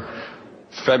protester.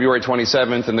 February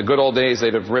 27th, in the good old days,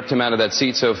 they'd have ripped him out of that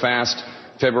seat so fast.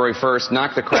 February 1st,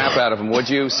 knock the crap out of him, would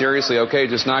you? Seriously, okay,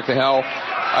 just knock the hell.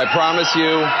 I promise you,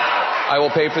 I will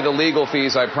pay for the legal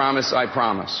fees. I promise, I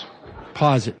promise.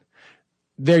 Pause it.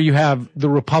 There you have the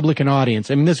Republican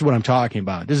audience. I mean, this is what I'm talking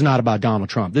about. This is not about Donald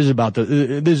Trump. This is about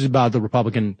the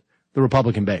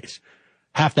Republican base.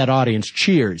 Half that audience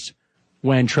cheers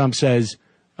when Trump says,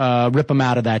 rip him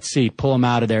out of that seat, pull him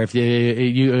out of there. If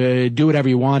you do whatever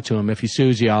you want to him. If he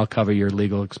sues you, I'll cover your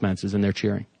legal expenses. And they're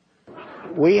cheering.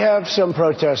 We have some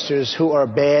protesters who are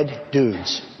bad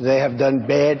dudes. They have done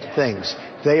bad things.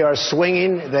 They are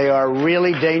swinging. They are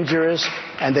really dangerous.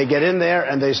 And they get in there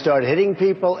and they start hitting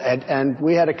people. And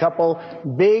we had a couple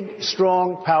big,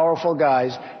 strong, powerful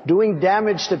guys doing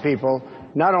damage to people.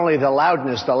 Not only the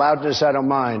loudness I don't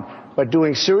mind, but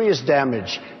doing serious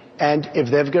damage. And if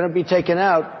they're going to be taken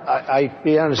out, I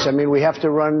be honest, I mean, we have to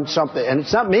run something. And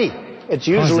it's not me. It's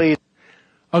usually...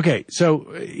 Okay,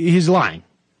 so he's lying,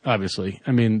 obviously.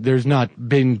 I mean, there's not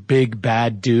been big,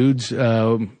 bad dudes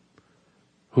who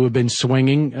have been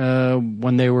swinging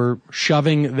when they were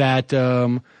shoving that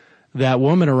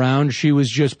woman around. She was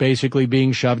just basically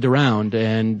being shoved around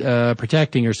and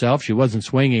protecting herself. She wasn't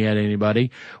swinging at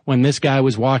anybody. When this guy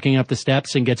was walking up the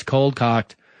steps and gets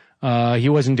cold-cocked, he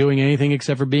wasn't doing anything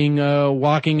except for being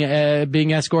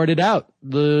escorted out.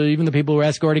 Even the people who were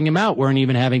escorting him out weren't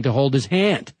even having to hold his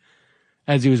hand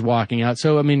as he was walking out.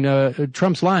 So, I mean,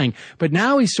 Trump's lying. But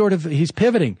now he's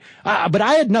pivoting. But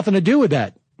I had nothing to do with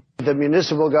that. The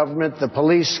municipal government, the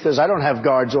police, because I don't have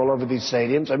guards all over these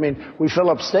stadiums. I mean, we fill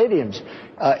up stadiums.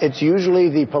 It's usually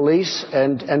the police.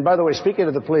 And by the way, speaking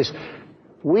of the police,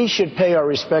 we should pay our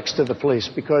respects to the police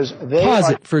because they Pause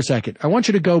it for a second. I want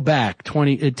you to go back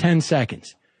 10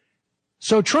 seconds.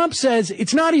 So Trump says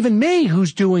it's not even me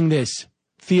who's doing this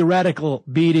theoretical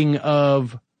beating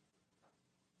of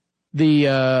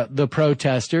the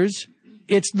protesters.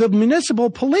 It's the municipal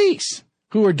police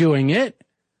who are doing it,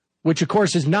 which of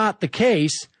course is not the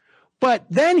case. But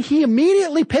then he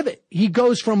immediately pivots. He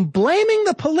goes from blaming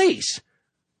the police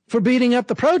for beating up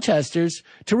the protesters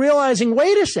to realizing,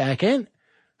 wait a second,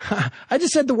 I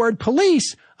just said the word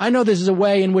police. I know this is a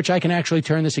way in which I can actually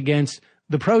turn this against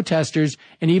the protesters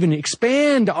and even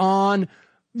expand on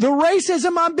the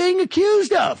racism I'm being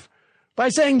accused of by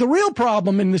saying the real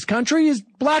problem in this country is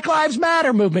Black Lives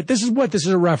Matter movement. This is what this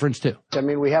is a reference to. I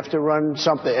mean, we have to run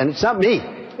something, and it's not me.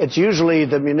 it's usually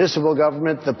the municipal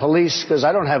government, the police, because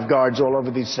I don't have guards all over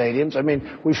these stadiums. I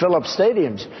mean, we fill up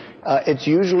stadiums. It's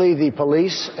usually the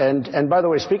police. And by the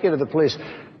way, speaking of the police,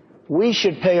 we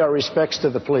should pay our respects to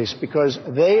the police because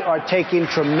they are taking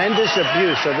tremendous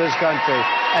abuse of this country,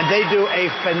 and they do a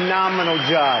phenomenal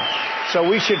job. So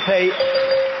we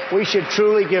should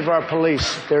truly give our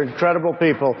police, they're incredible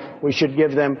people, we should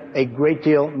give them a great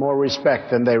deal more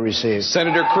respect than they receive.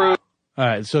 Senator Cruz. All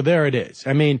right, so there it is.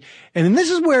 I mean, and then this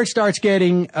is where it starts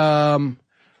getting,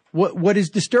 what is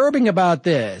disturbing about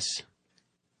this,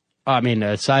 I mean,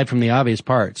 aside from the obvious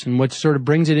parts, and what sort of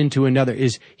brings it into another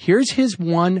is, here's his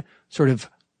one sort of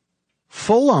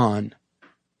full-on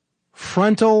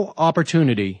frontal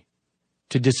opportunity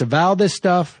to disavow this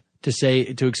stuff,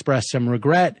 to express some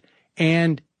regret,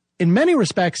 and in many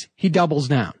respects, he doubles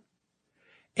down.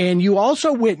 And you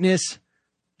also witness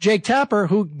Jake Tapper,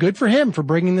 who, good for him for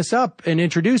bringing this up and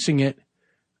introducing it.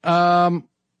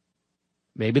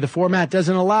 Maybe the format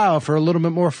doesn't allow for a little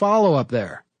bit more follow-up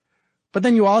there. But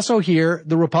then you also hear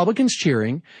the Republicans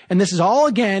cheering, and this is all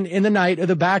again in the night of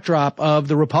the backdrop of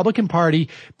the Republican Party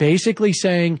basically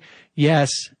saying, yes,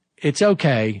 it's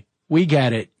okay, we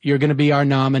get it, you're going to be our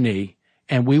nominee,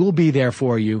 and we will be there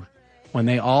for you. When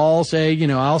they all say, you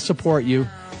know, I'll support you,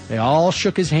 they all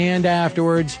shook his hand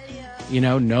afterwards. You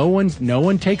know, no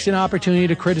one takes an opportunity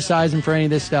to criticize him for any of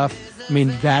this stuff. I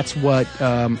mean, that's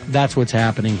what's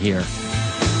happening here.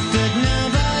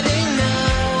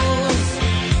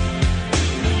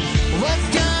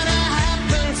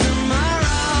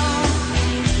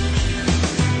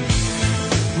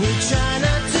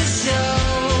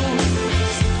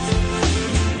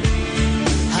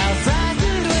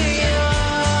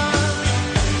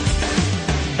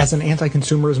 As an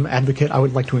anti-consumerism advocate, I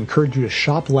would like to encourage you to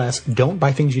shop less, don't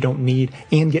buy things you don't need,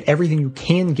 and get everything you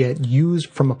can get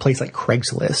used from a place like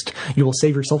Craigslist. You will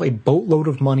save yourself a boatload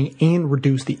of money and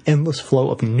reduce the endless flow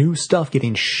of new stuff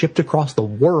getting shipped across the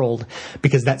world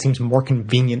because that seems more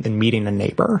convenient than meeting a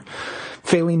neighbor.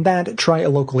 Failing that, try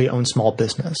a locally owned small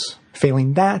business.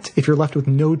 Failing that, if you're left with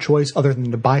no choice other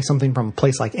than to buy something from a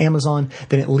place like Amazon,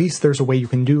 then at least there's a way you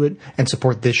can do it and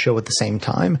support this show at the same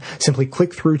time. Simply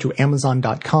click through to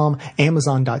Amazon.com,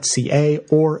 Amazon.ca,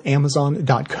 or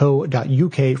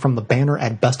Amazon.co.uk from the banner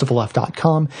at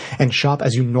bestofleft.com and shop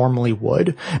as you normally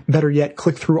would. Better yet,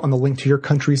 click through on the link to your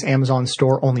country's Amazon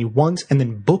store only once and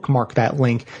then bookmark that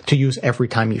link to use every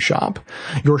time you shop.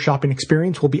 Your shopping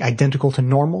experience will be identical to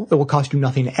normal. It will cost you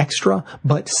nothing extra,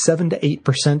 but 7 to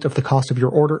 8% of the cost of your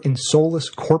order in soulless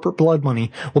corporate blood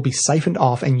money will be siphoned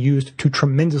off and used to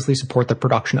tremendously support the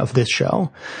production of this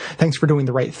show. Thanks for doing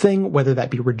the right thing, whether that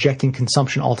be rejecting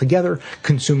consumption altogether,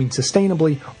 consuming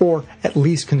sustainably, or at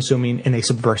least consuming in a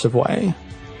subversive way.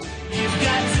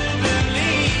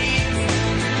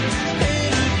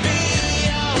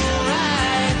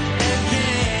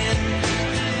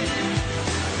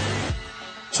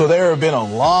 So there have been a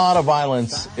lot of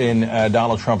violence in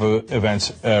Donald Trump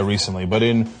events recently, but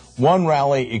in one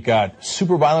rally, it got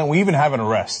super violent. We even have an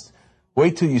arrest.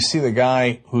 Wait till you see the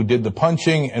guy who did the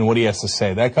punching and what he has to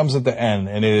say. That comes at the end,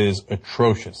 and it is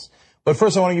atrocious. But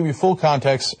first, I want to give you full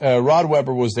context. Rod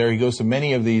Weber was there. He goes to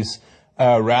many of these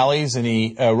rallies, and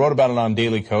he wrote about it on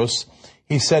Daily Kos.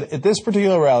 He said, at this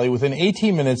particular rally, within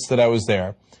 18 minutes that I was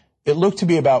there, it looked to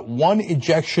be about 1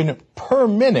 ejection per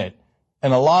minute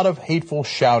and a lot of hateful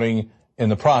shouting in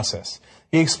the process.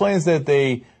 He explains that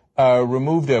they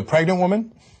removed a pregnant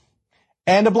woman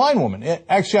and a blind woman.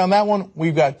 Actually, on that one,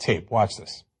 we've got tape. Watch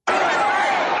this. Look at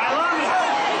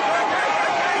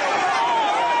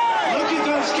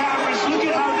those cameras. Look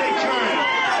at how they turn.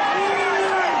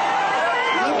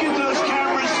 Look at those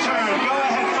cameras turn. Go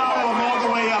ahead, follow them all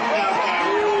the way up now,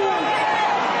 Cam.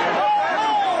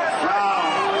 Wow.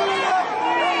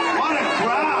 What a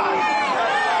crowd.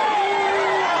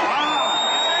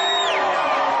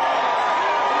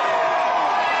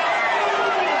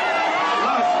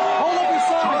 Hold up your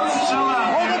side.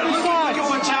 Hold up your side. Look at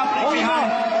what's happening behind.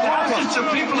 Thousands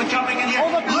of people are coming in here.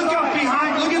 Look up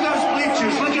behind. Look at those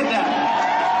bleachers. Look at that.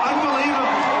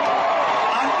 Unbelievable.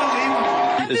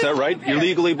 Is that right? You're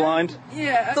legally blind?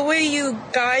 Yeah. The way you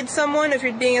guide someone, if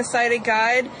you're being a sighted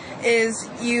guide, is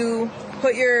you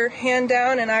put your hand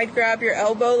down and I'd grab your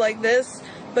elbow like this,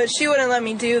 but she wouldn't let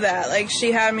me do that. Like,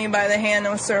 she had me by the hand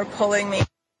and was sort of pulling me.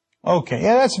 Okay,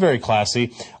 yeah, that's very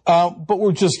classy. But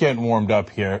we're just getting warmed up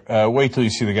here. Wait till you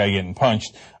see the guy getting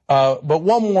punched. But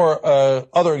one more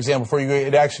other example for you.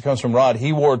 It actually comes from Rod.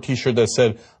 He wore a T-shirt that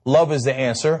said, "Love is the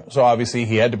answer." So obviously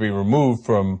he had to be removed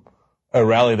from a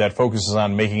rally that focuses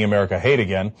on making America hate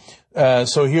again.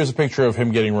 So here's a picture of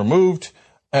him getting removed.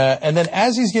 And then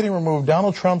as he's getting removed,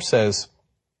 Donald Trump says,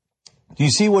 Do you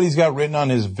see what he's got written on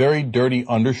his very dirty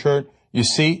undershirt? You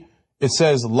see? It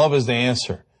says, love is the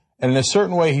answer. And in a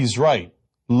certain way, he's right.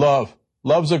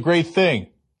 Love's a great thing.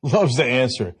 Love's the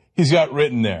answer. He's got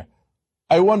written there.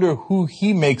 I wonder who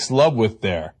he makes love with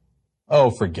there. Oh,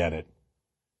 forget it.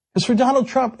 Because for Donald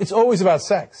Trump, it's always about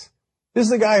sex. This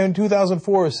is the guy who in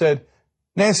 2004 said,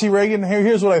 Nancy Reagan,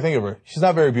 here's what I think of her. She's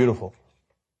not very beautiful.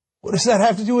 What does that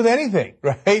have to do with anything,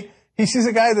 right? He sees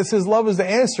a guy that says love is the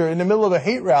answer in the middle of a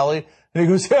hate rally, and he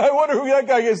goes, I wonder who that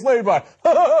guy gets laid by.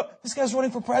 This guy's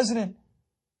running for president.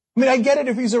 I mean, I get it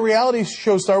if he's a reality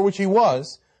show star, which he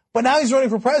was, but now he's running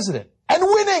for president and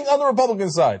winning on the Republican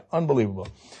side. Unbelievable.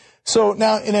 So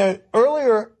now in an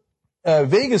earlier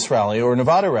Vegas rally or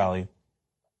Nevada rally,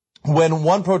 when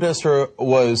one protester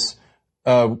was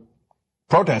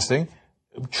protesting,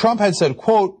 Trump had said,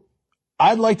 quote,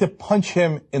 I'd like to punch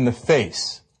him in the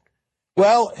face.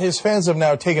 Well, his fans have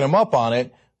now taken him up on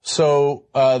it, so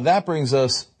that brings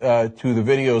us to the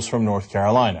videos from North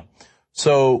Carolina.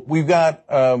 So we've got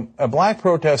a black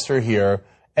protester here,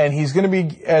 and he's going to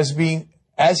be, as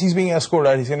he's being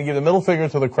escorted out, he's going to give the middle finger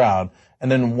to the crowd,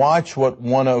 and then watch what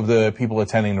one of the people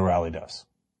attending the rally does.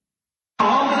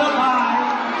 Hold it up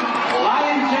high.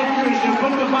 Lion checkers should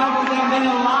put the Bible down in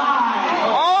a lie.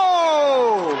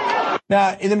 Oh!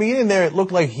 Now, in the beginning there, it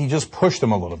looked like he just pushed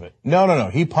him a little bit. No.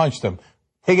 He punched him.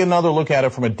 Take another look at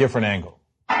it from a different angle.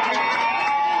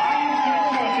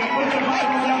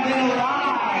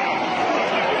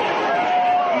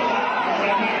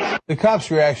 The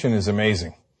cop's reaction is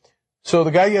amazing. So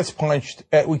the guy gets punched.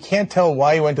 We can't tell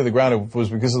why he went to the ground. If it was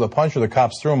because of the punch or the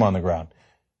cops threw him on the ground.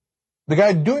 The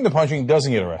guy doing the punching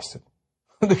doesn't get arrested.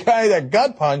 The guy that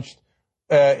got punched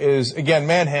is, again,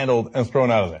 manhandled and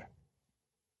thrown out of there.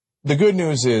 The good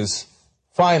news is,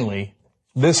 finally,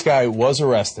 this guy was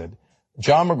arrested.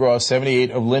 John McGraw, 78,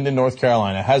 of Linden, North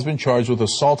Carolina, has been charged with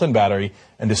assault and battery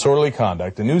and disorderly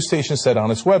conduct, the news station said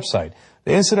on its website.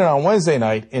 The incident on Wednesday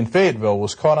night in Fayetteville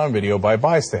was caught on video by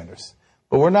bystanders.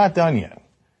 But we're not done yet.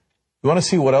 You want to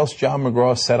see what else John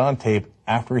McGraw said on tape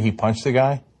after he punched the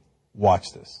guy?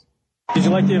 Watch this. Did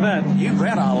you like the event? You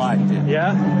bet I liked it.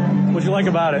 Yeah? What'd you like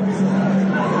about it?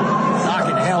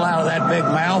 Knocking the hell out of that big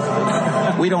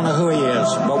mouth. We don't know who he is,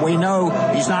 but we know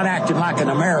he's not acting like an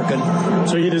American.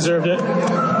 So he deserved it?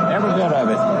 Every bit of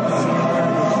it.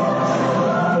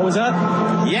 What was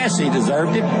that? Yes, he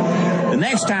deserved it. The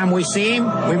next time we see him,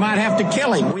 we might have to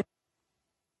kill him.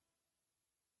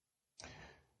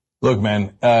 Look,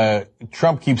 man,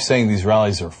 Trump keeps saying these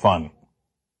rallies are fun.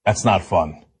 That's not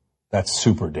fun. That's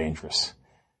super dangerous.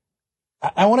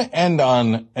 I want to end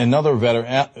on another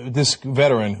veteran, this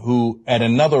veteran who at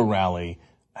another rally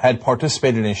had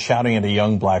participated in shouting at a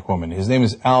young black woman. His name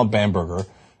is Al Bamberger,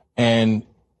 and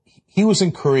he was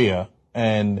in Korea,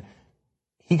 and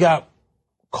he got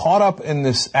caught up in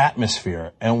this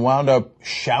atmosphere and wound up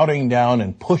shouting down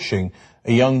and pushing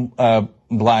a young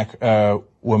black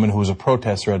woman who was a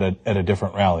protester at a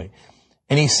different rally.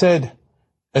 And he said,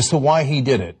 as to why he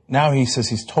did it, now he says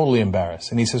he's totally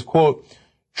embarrassed. And he says, quote,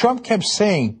 Trump kept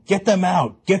saying, get them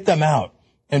out, get them out.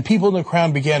 And people in the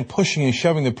crowd began pushing and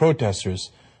shoving the protesters.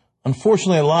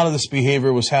 Unfortunately, a lot of this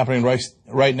behavior was happening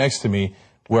right next to me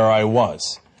where I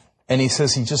was. And he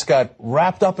says he just got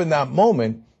wrapped up in that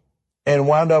moment and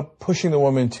wound up pushing the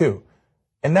woman too.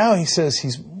 And now he says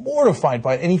he's mortified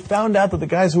by it. And he found out that the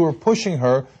guys who were pushing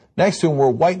her next to him were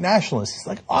white nationalists. He's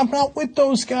like, I'm not with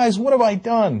those guys. What have I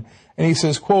done? And he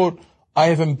says, quote, I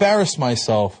have embarrassed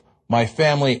myself, my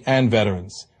family, and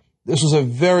veterans. This was a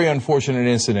very unfortunate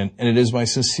incident, and it is my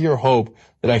sincere hope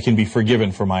that I can be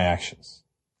forgiven for my actions.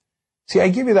 See, I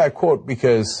give you that quote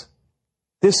because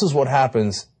this is what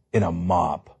happens in a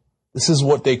mob. This is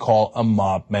what they call a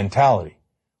mob mentality.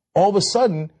 All of a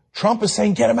sudden, Trump is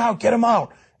saying, get him out, get him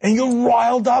out. And you're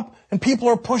riled up, and people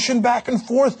are pushing back and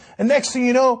forth. And next thing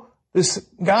you know, this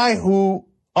guy who,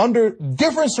 under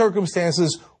different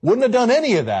circumstances, wouldn't have done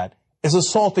any of that, is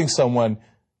assaulting someone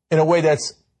in a way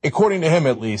that's, according to him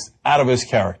at least, out of his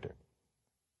character.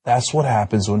 That's what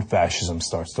happens when fascism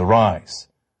starts to rise.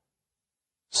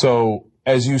 So,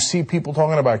 as you see people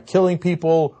talking about killing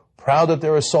people, proud that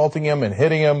they're assaulting him and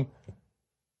hitting him,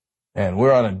 and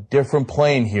we're on a different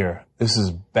plane here. This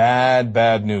is bad,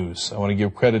 bad news. I want to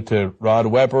give credit to Rod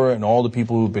Webber and all the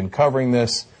people who've been covering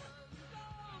this,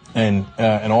 and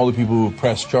all the people who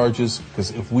press charges,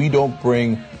 because if we don't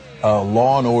bring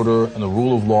law and order and the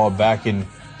rule of law back in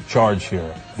charge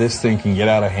here, this thing can get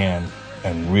out of hand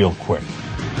and real quick.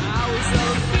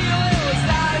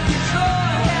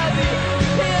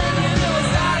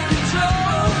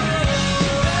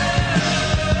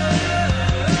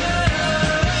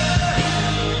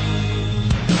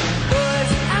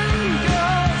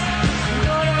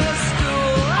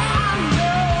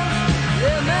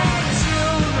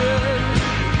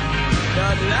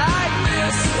 like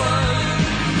this one.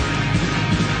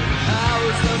 I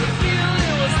was on the field,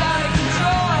 it was out of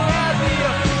control. I had the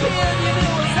opinion,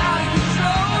 it was out of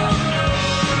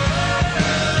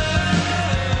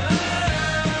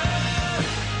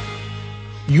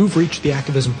You've reached the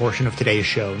activism portion of today's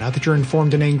show. Now that you're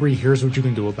informed and angry, here's what you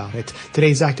can do about it.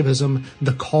 Today's activism,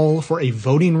 the call for a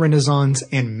voting renaissance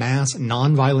and mass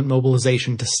nonviolent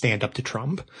mobilization to stand up to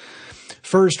Trump.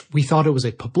 First, we thought it was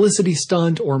a publicity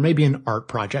stunt or maybe an art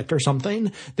project or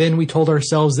something. Then we told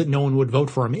ourselves that no one would vote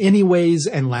for him anyways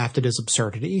and laughed at his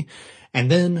absurdity. And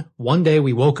then one day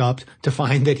we woke up to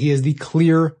find that he is the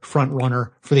clear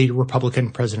frontrunner for the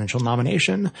Republican presidential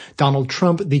nomination. Donald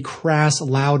Trump, the crass,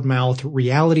 loudmouth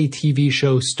reality TV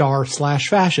show star /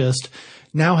 fascist,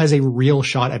 now has a real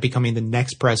shot at becoming the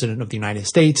next president of the United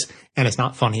States, and it's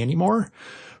not funny anymore.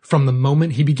 From the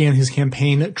moment he began his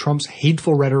campaign, Trump's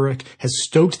hateful rhetoric has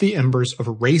stoked the embers of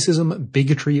racism,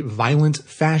 bigotry, violence,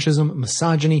 fascism,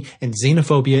 misogyny, and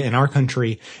xenophobia in our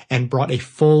country and brought a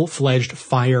full-fledged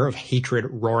fire of hatred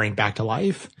roaring back to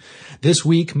life. This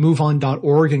week,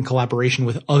 MoveOn.org, in collaboration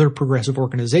with other progressive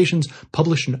organizations,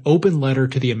 published an open letter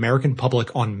to the American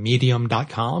public on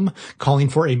Medium.com, calling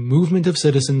for a movement of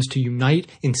citizens to unite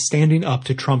in standing up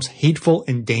to Trump's hateful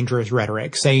and dangerous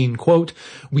rhetoric, saying, quote,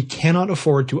 "We cannot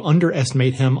afford to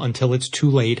underestimate him until it's too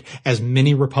late, as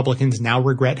many Republicans now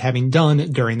regret having done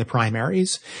during the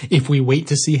primaries. If we wait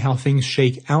to see how things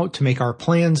shake out to make our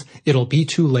plans, it'll be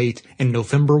too late, and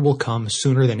November will come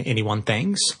sooner than anyone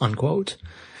thinks," unquote.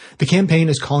 The campaign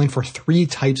is calling for 3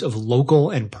 types of local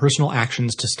and personal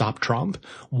actions to stop Trump.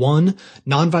 1,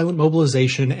 nonviolent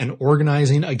mobilization and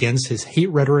organizing against his hate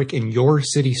rhetoric in your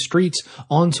city streets,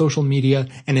 on social media,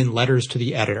 and in letters to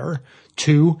the editor.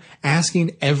 2,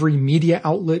 asking every media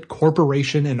outlet,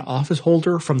 corporation, and office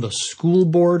holder from the school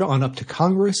board on up to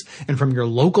Congress and from your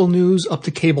local news up to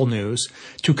cable news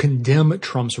to condemn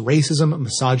Trump's racism,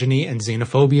 misogyny, and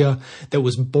xenophobia that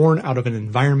was born out of an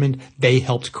environment they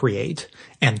helped create.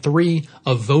 And 3,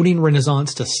 a voting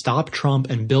renaissance to stop Trump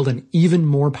and build an even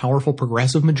more powerful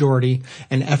progressive majority,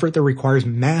 an effort that requires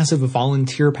massive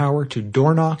volunteer power to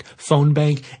door knock, phone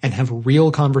bank, and have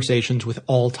real conversations with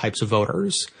all types of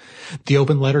voters. The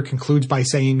open letter concludes by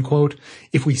saying, quote,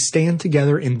 "If we stand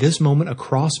together in this moment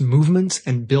across movements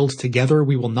and build together,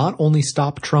 we will not only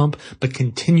stop Trump, but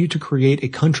continue to create a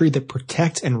country that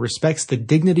protects and respects the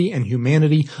dignity and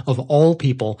humanity of all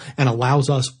people and allows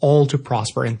us all to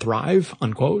prosper and thrive,"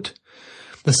 unquote.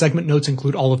 The segment notes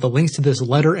include all of the links to this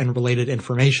letter and related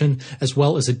information, as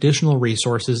well as additional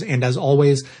resources, and as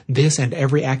always, this and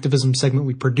every activism segment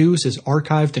we produce is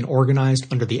archived and organized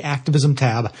under the Activism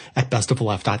tab at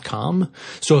bestofleft.com.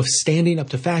 So if standing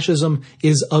up to fascism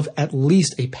is of at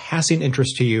least a passing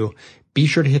interest to you, be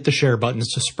sure to hit the share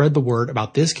buttons to spread the word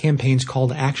about this campaign's call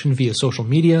to action via social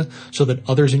media so that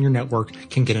others in your network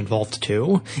can get involved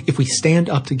too. If we stand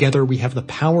up together, we have the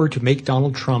power to make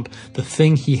Donald Trump the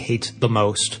thing he hates the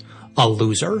most, a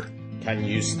loser. Can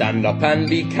you stand up and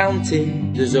be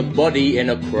counted as a body in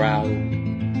a crowd?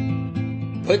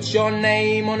 Put your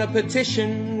name on a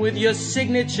petition with your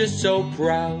signature so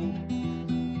proud.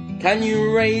 Can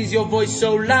you raise your voice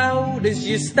so loud as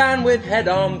you stand with head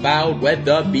unbowed,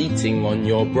 weather beating on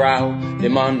your brow,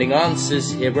 demanding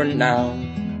answers here and now?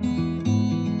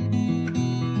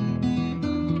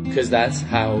 'Cause that's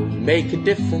how you make a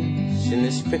difference in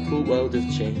this fickle world of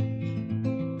change.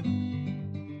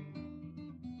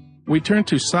 We turn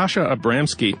to Sasha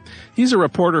Abramsky. He's a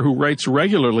reporter who writes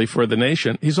regularly for The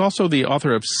Nation. He's also the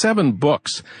author of 7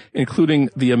 books, including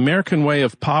The American Way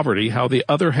of Poverty, How the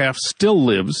Other Half Still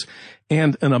Lives,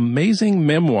 and an amazing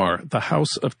memoir, The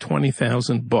House of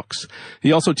 20,000 Books.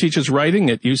 He also teaches writing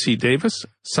at UC Davis.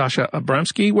 Sasha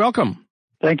Abramsky, welcome.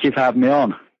 Thank you for having me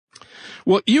on.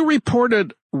 Well, you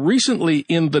reported recently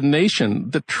in The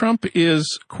Nation that Trump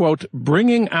is, quote,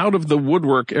 bringing out of the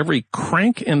woodwork every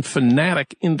crank and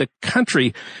fanatic in the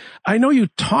country. I know you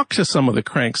talked to some of the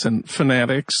cranks and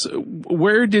fanatics.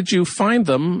 Where did you find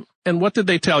them, and what did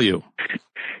they tell you?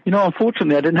 You know,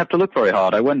 unfortunately, I didn't have to look very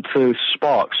hard. I went to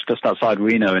Sparks, just outside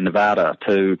Reno in Nevada,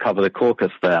 to cover the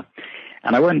caucus there.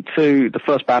 And I went to the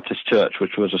First Baptist Church,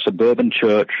 which was a suburban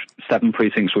church. 7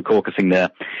 precincts were caucusing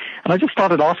there. And I just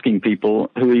started asking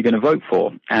people, who are you going to vote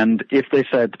for? And if they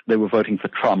said they were voting for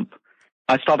Trump,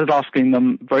 I started asking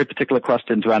them very particular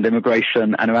questions around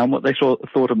immigration and around what they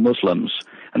thought of Muslims.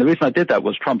 And the reason I did that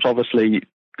was Trump's obviously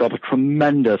got a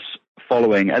tremendous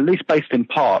following, at least based in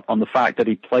part on the fact that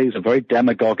he plays a very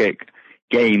demagogic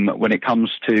game when it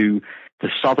comes to the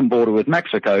southern border with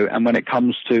Mexico and when it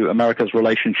comes to America's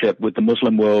relationship with the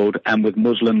Muslim world and with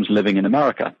Muslims living in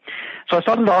America. So I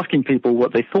started asking people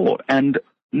what they thought, and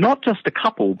not just a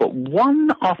couple, but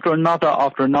one after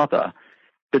another,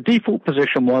 the default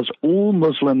position was all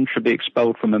Muslims should be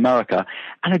expelled from America.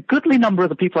 And a goodly number of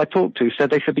the people I talked to said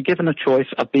they should be given a choice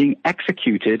of being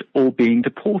executed or being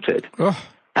deported. Ugh.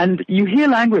 And you hear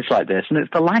language like this, and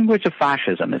it's the language of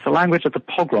fascism. It's the language of the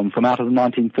pogrom from out of the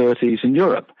 1930s in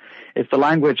Europe. It's the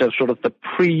language of sort of the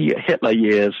pre-Hitler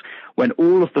years when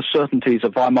all of the certainties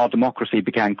of Weimar democracy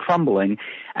began crumbling,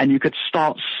 and you could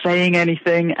start saying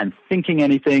anything and thinking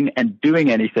anything and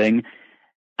doing anything,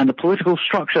 and the political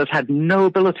structures had no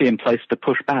ability in place to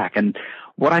push back. And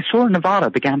what I saw in Nevada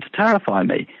began to terrify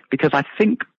me, because I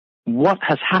think what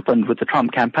has happened with the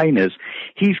Trump campaign is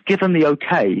he's given the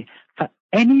okay for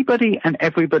anybody and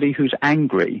everybody who's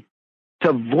angry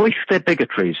to voice their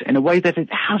bigotries in a way that it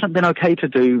hasn't been okay to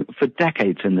do for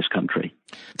decades in this country.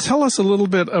 Tell us a little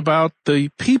bit about the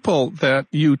people that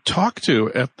you talked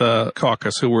to at the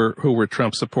caucus who were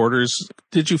Trump supporters.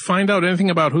 Did you find out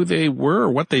anything about who they were or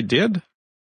what they did?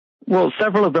 Well,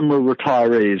 several of them were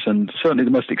retirees, and certainly the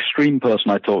most extreme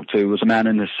person I talked to was a man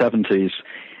in his 70s,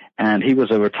 and he was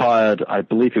a retired, I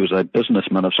believe he was a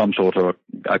businessman of some sort, or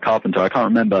a carpenter, I can't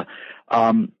remember.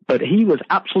 But he was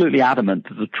absolutely adamant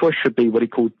that the choice should be what he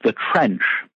called the trench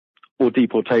or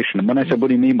deportation. And when I said, what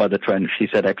do you mean by the trench? He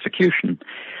said execution.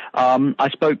 I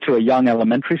spoke to a young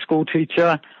elementary school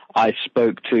teacher. I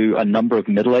spoke to a number of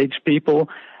middle-aged people.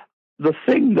 The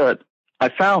thing that I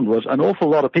found was an awful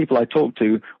lot of people I talked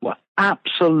to were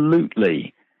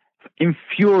absolutely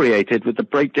infuriated with the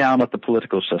breakdown of the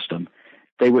political system.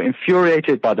 They were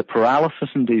infuriated by the paralysis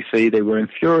in D.C. They were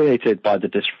infuriated by the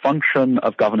dysfunction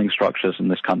of governing structures in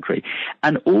this country.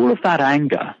 And all of that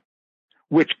anger,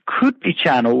 which could be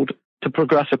channeled to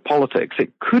progressive politics,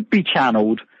 it could be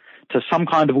channeled to some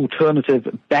kind of alternative,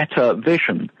 better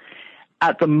vision.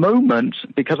 At the moment,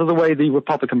 because of the way the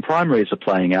Republican primaries are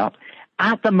playing out,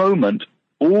 at the moment,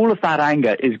 all of that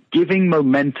anger is giving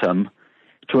momentum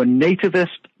to a nativist,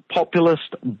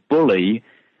 populist bully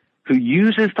who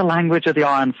uses the language of the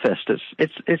iron fist.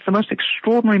 It's the most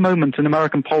extraordinary moment in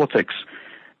American politics.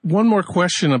 One more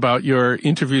question about your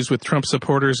interviews with Trump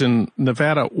supporters in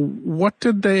Nevada. What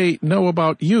did they know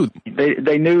about you?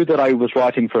 They knew that I was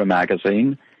writing for a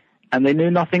magazine, and they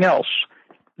knew nothing else.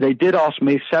 They did ask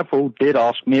me, several did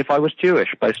ask me if I was Jewish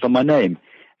based on my name.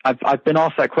 I've been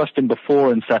asked that question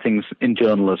before in settings in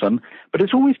journalism, but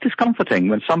it's always discomforting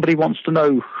when somebody wants to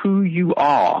know who you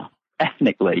are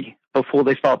ethnically before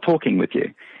they start talking with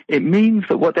you. It means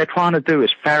that what they're trying to do is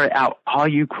ferret out, are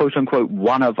you, quote unquote,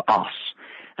 one of us?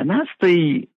 And that's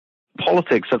the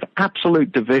politics of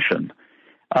absolute division.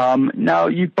 Now,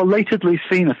 you've belatedly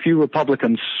seen a few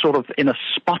Republicans sort of in a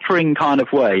sputtering kind of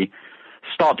way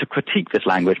start to critique this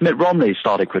language. Mitt Romney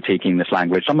started critiquing this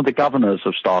language. Some of the governors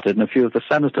have started and a few of the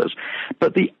senators.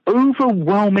 But the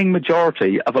overwhelming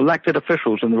majority of elected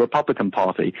officials in the Republican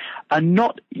Party are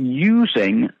not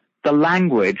using the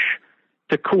language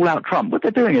to call out Trump. What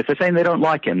they're doing is they're saying they don't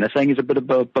like him. They're saying he's a bit of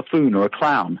a buffoon or a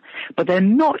clown. But they're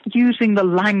not using the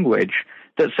language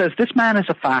that says this man is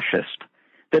a fascist,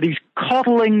 that he's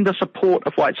coddling the support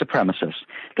of white supremacists,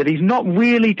 that he's not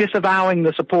really disavowing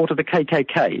the support of the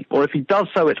KKK, or if he does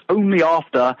so, it's only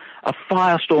after a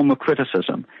firestorm of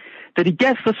criticism, that he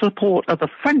gets the support of the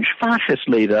French fascist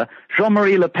leader,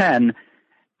 Jean-Marie Le Pen,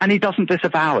 and he doesn't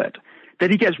disavow it,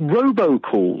 that he gets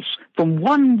robocalls from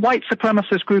one white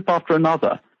supremacist group after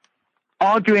another,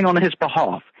 arguing on his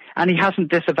behalf, and he hasn't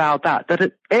disavowed that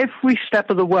at every step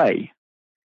of the way,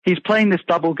 he's playing this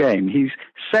double game. He's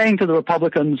saying to the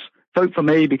Republicans, vote for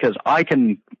me because I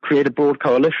can create a broad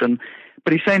coalition.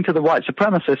 But he's saying to the white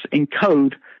supremacists in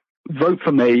code, vote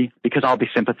for me because I'll be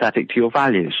sympathetic to your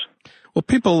values. Well,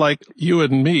 people like you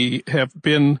and me have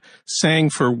been saying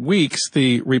for weeks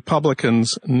the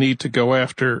Republicans need to go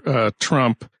after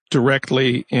Trump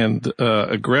directly and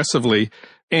aggressively.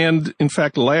 And in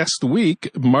fact, last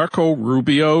week, Marco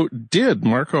Rubio did.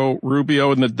 Marco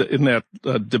Rubio in that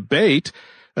debate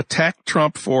attacked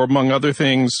Trump for, among other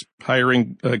things,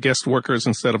 hiring guest workers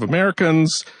instead of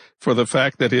Americans, for the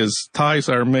fact that his ties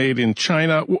are made in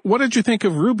China. What did you think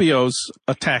of Rubio's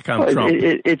attack on Trump?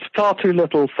 It's far too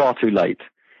little, far too late.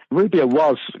 Rubio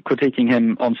was critiquing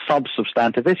him on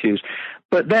substantive issues,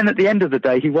 but then at the end of the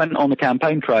day, he went on the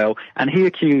campaign trail and he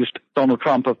accused Donald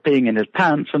Trump of peeing in his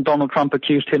pants, and Donald Trump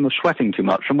accused him of sweating too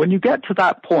much. And when you get to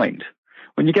that point,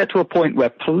 when you get to a point where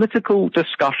political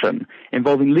discussion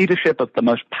involving leadership of the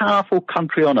most powerful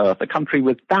country on earth, a country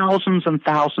with thousands and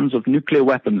thousands of nuclear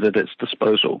weapons at its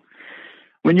disposal,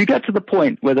 when you get to the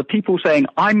point where the people saying,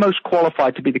 I'm most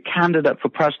qualified to be the candidate for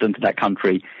president of that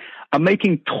country, are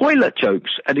making toilet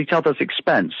jokes at each other's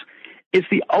expense, It's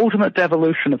the ultimate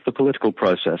devolution of the political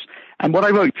process. And what I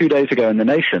wrote a few days ago in The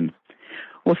Nation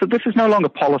was that this is no longer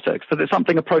politics, that it's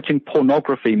something approaching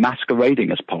pornography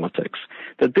masquerading as politics,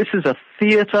 that this is a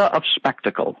theater of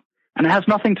spectacle. And it has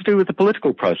nothing to do with the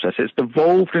political process. It's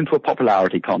devolved into a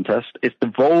popularity contest. It's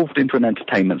devolved into an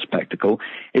entertainment spectacle.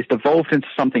 It's devolved into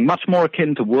something much more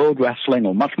akin to world wrestling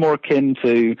or much more akin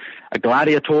to a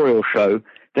gladiatorial show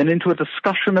than into a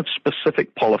discussion of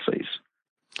specific policies.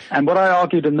 And what I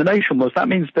argued in The Nation was that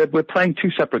means that we're playing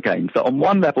two separate games, that on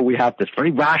one level we have this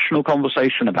very rational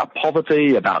conversation about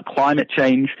poverty, about climate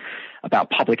change, about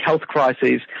public health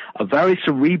crises, a very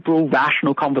cerebral,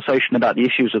 rational conversation about the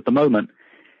issues of the moment.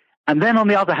 And then on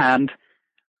the other hand,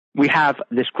 we have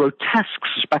this grotesque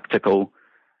spectacle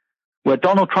where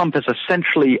Donald Trump is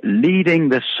essentially leading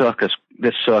this circus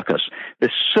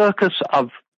of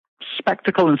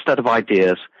spectacle instead of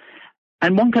ideas.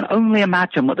 And one can only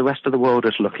imagine what the rest of the world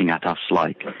is looking at us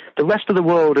like. The rest of the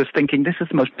world is thinking this is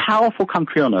the most powerful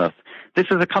country on earth. This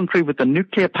is a country with the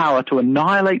nuclear power to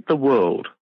annihilate the world.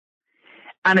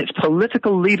 And its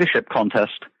political leadership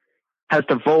contest has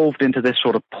devolved into this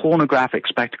sort of pornographic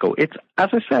spectacle. It's, as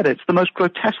I said, it's the most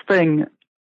grotesque thing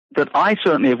that I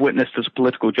certainly have witnessed as a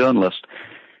political journalist.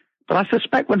 But I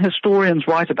suspect when historians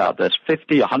write about this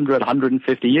 50, 100,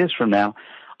 150 years from now,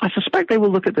 I suspect they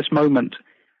will look at this moment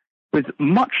with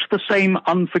much the same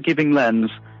unforgiving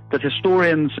lens that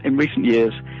historians in recent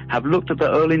years have looked at the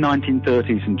early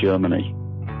 1930s in Germany,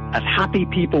 as happy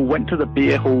people went to the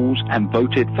beer halls and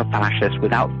voted for fascists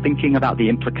without thinking about the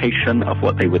implication of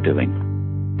what they were doing.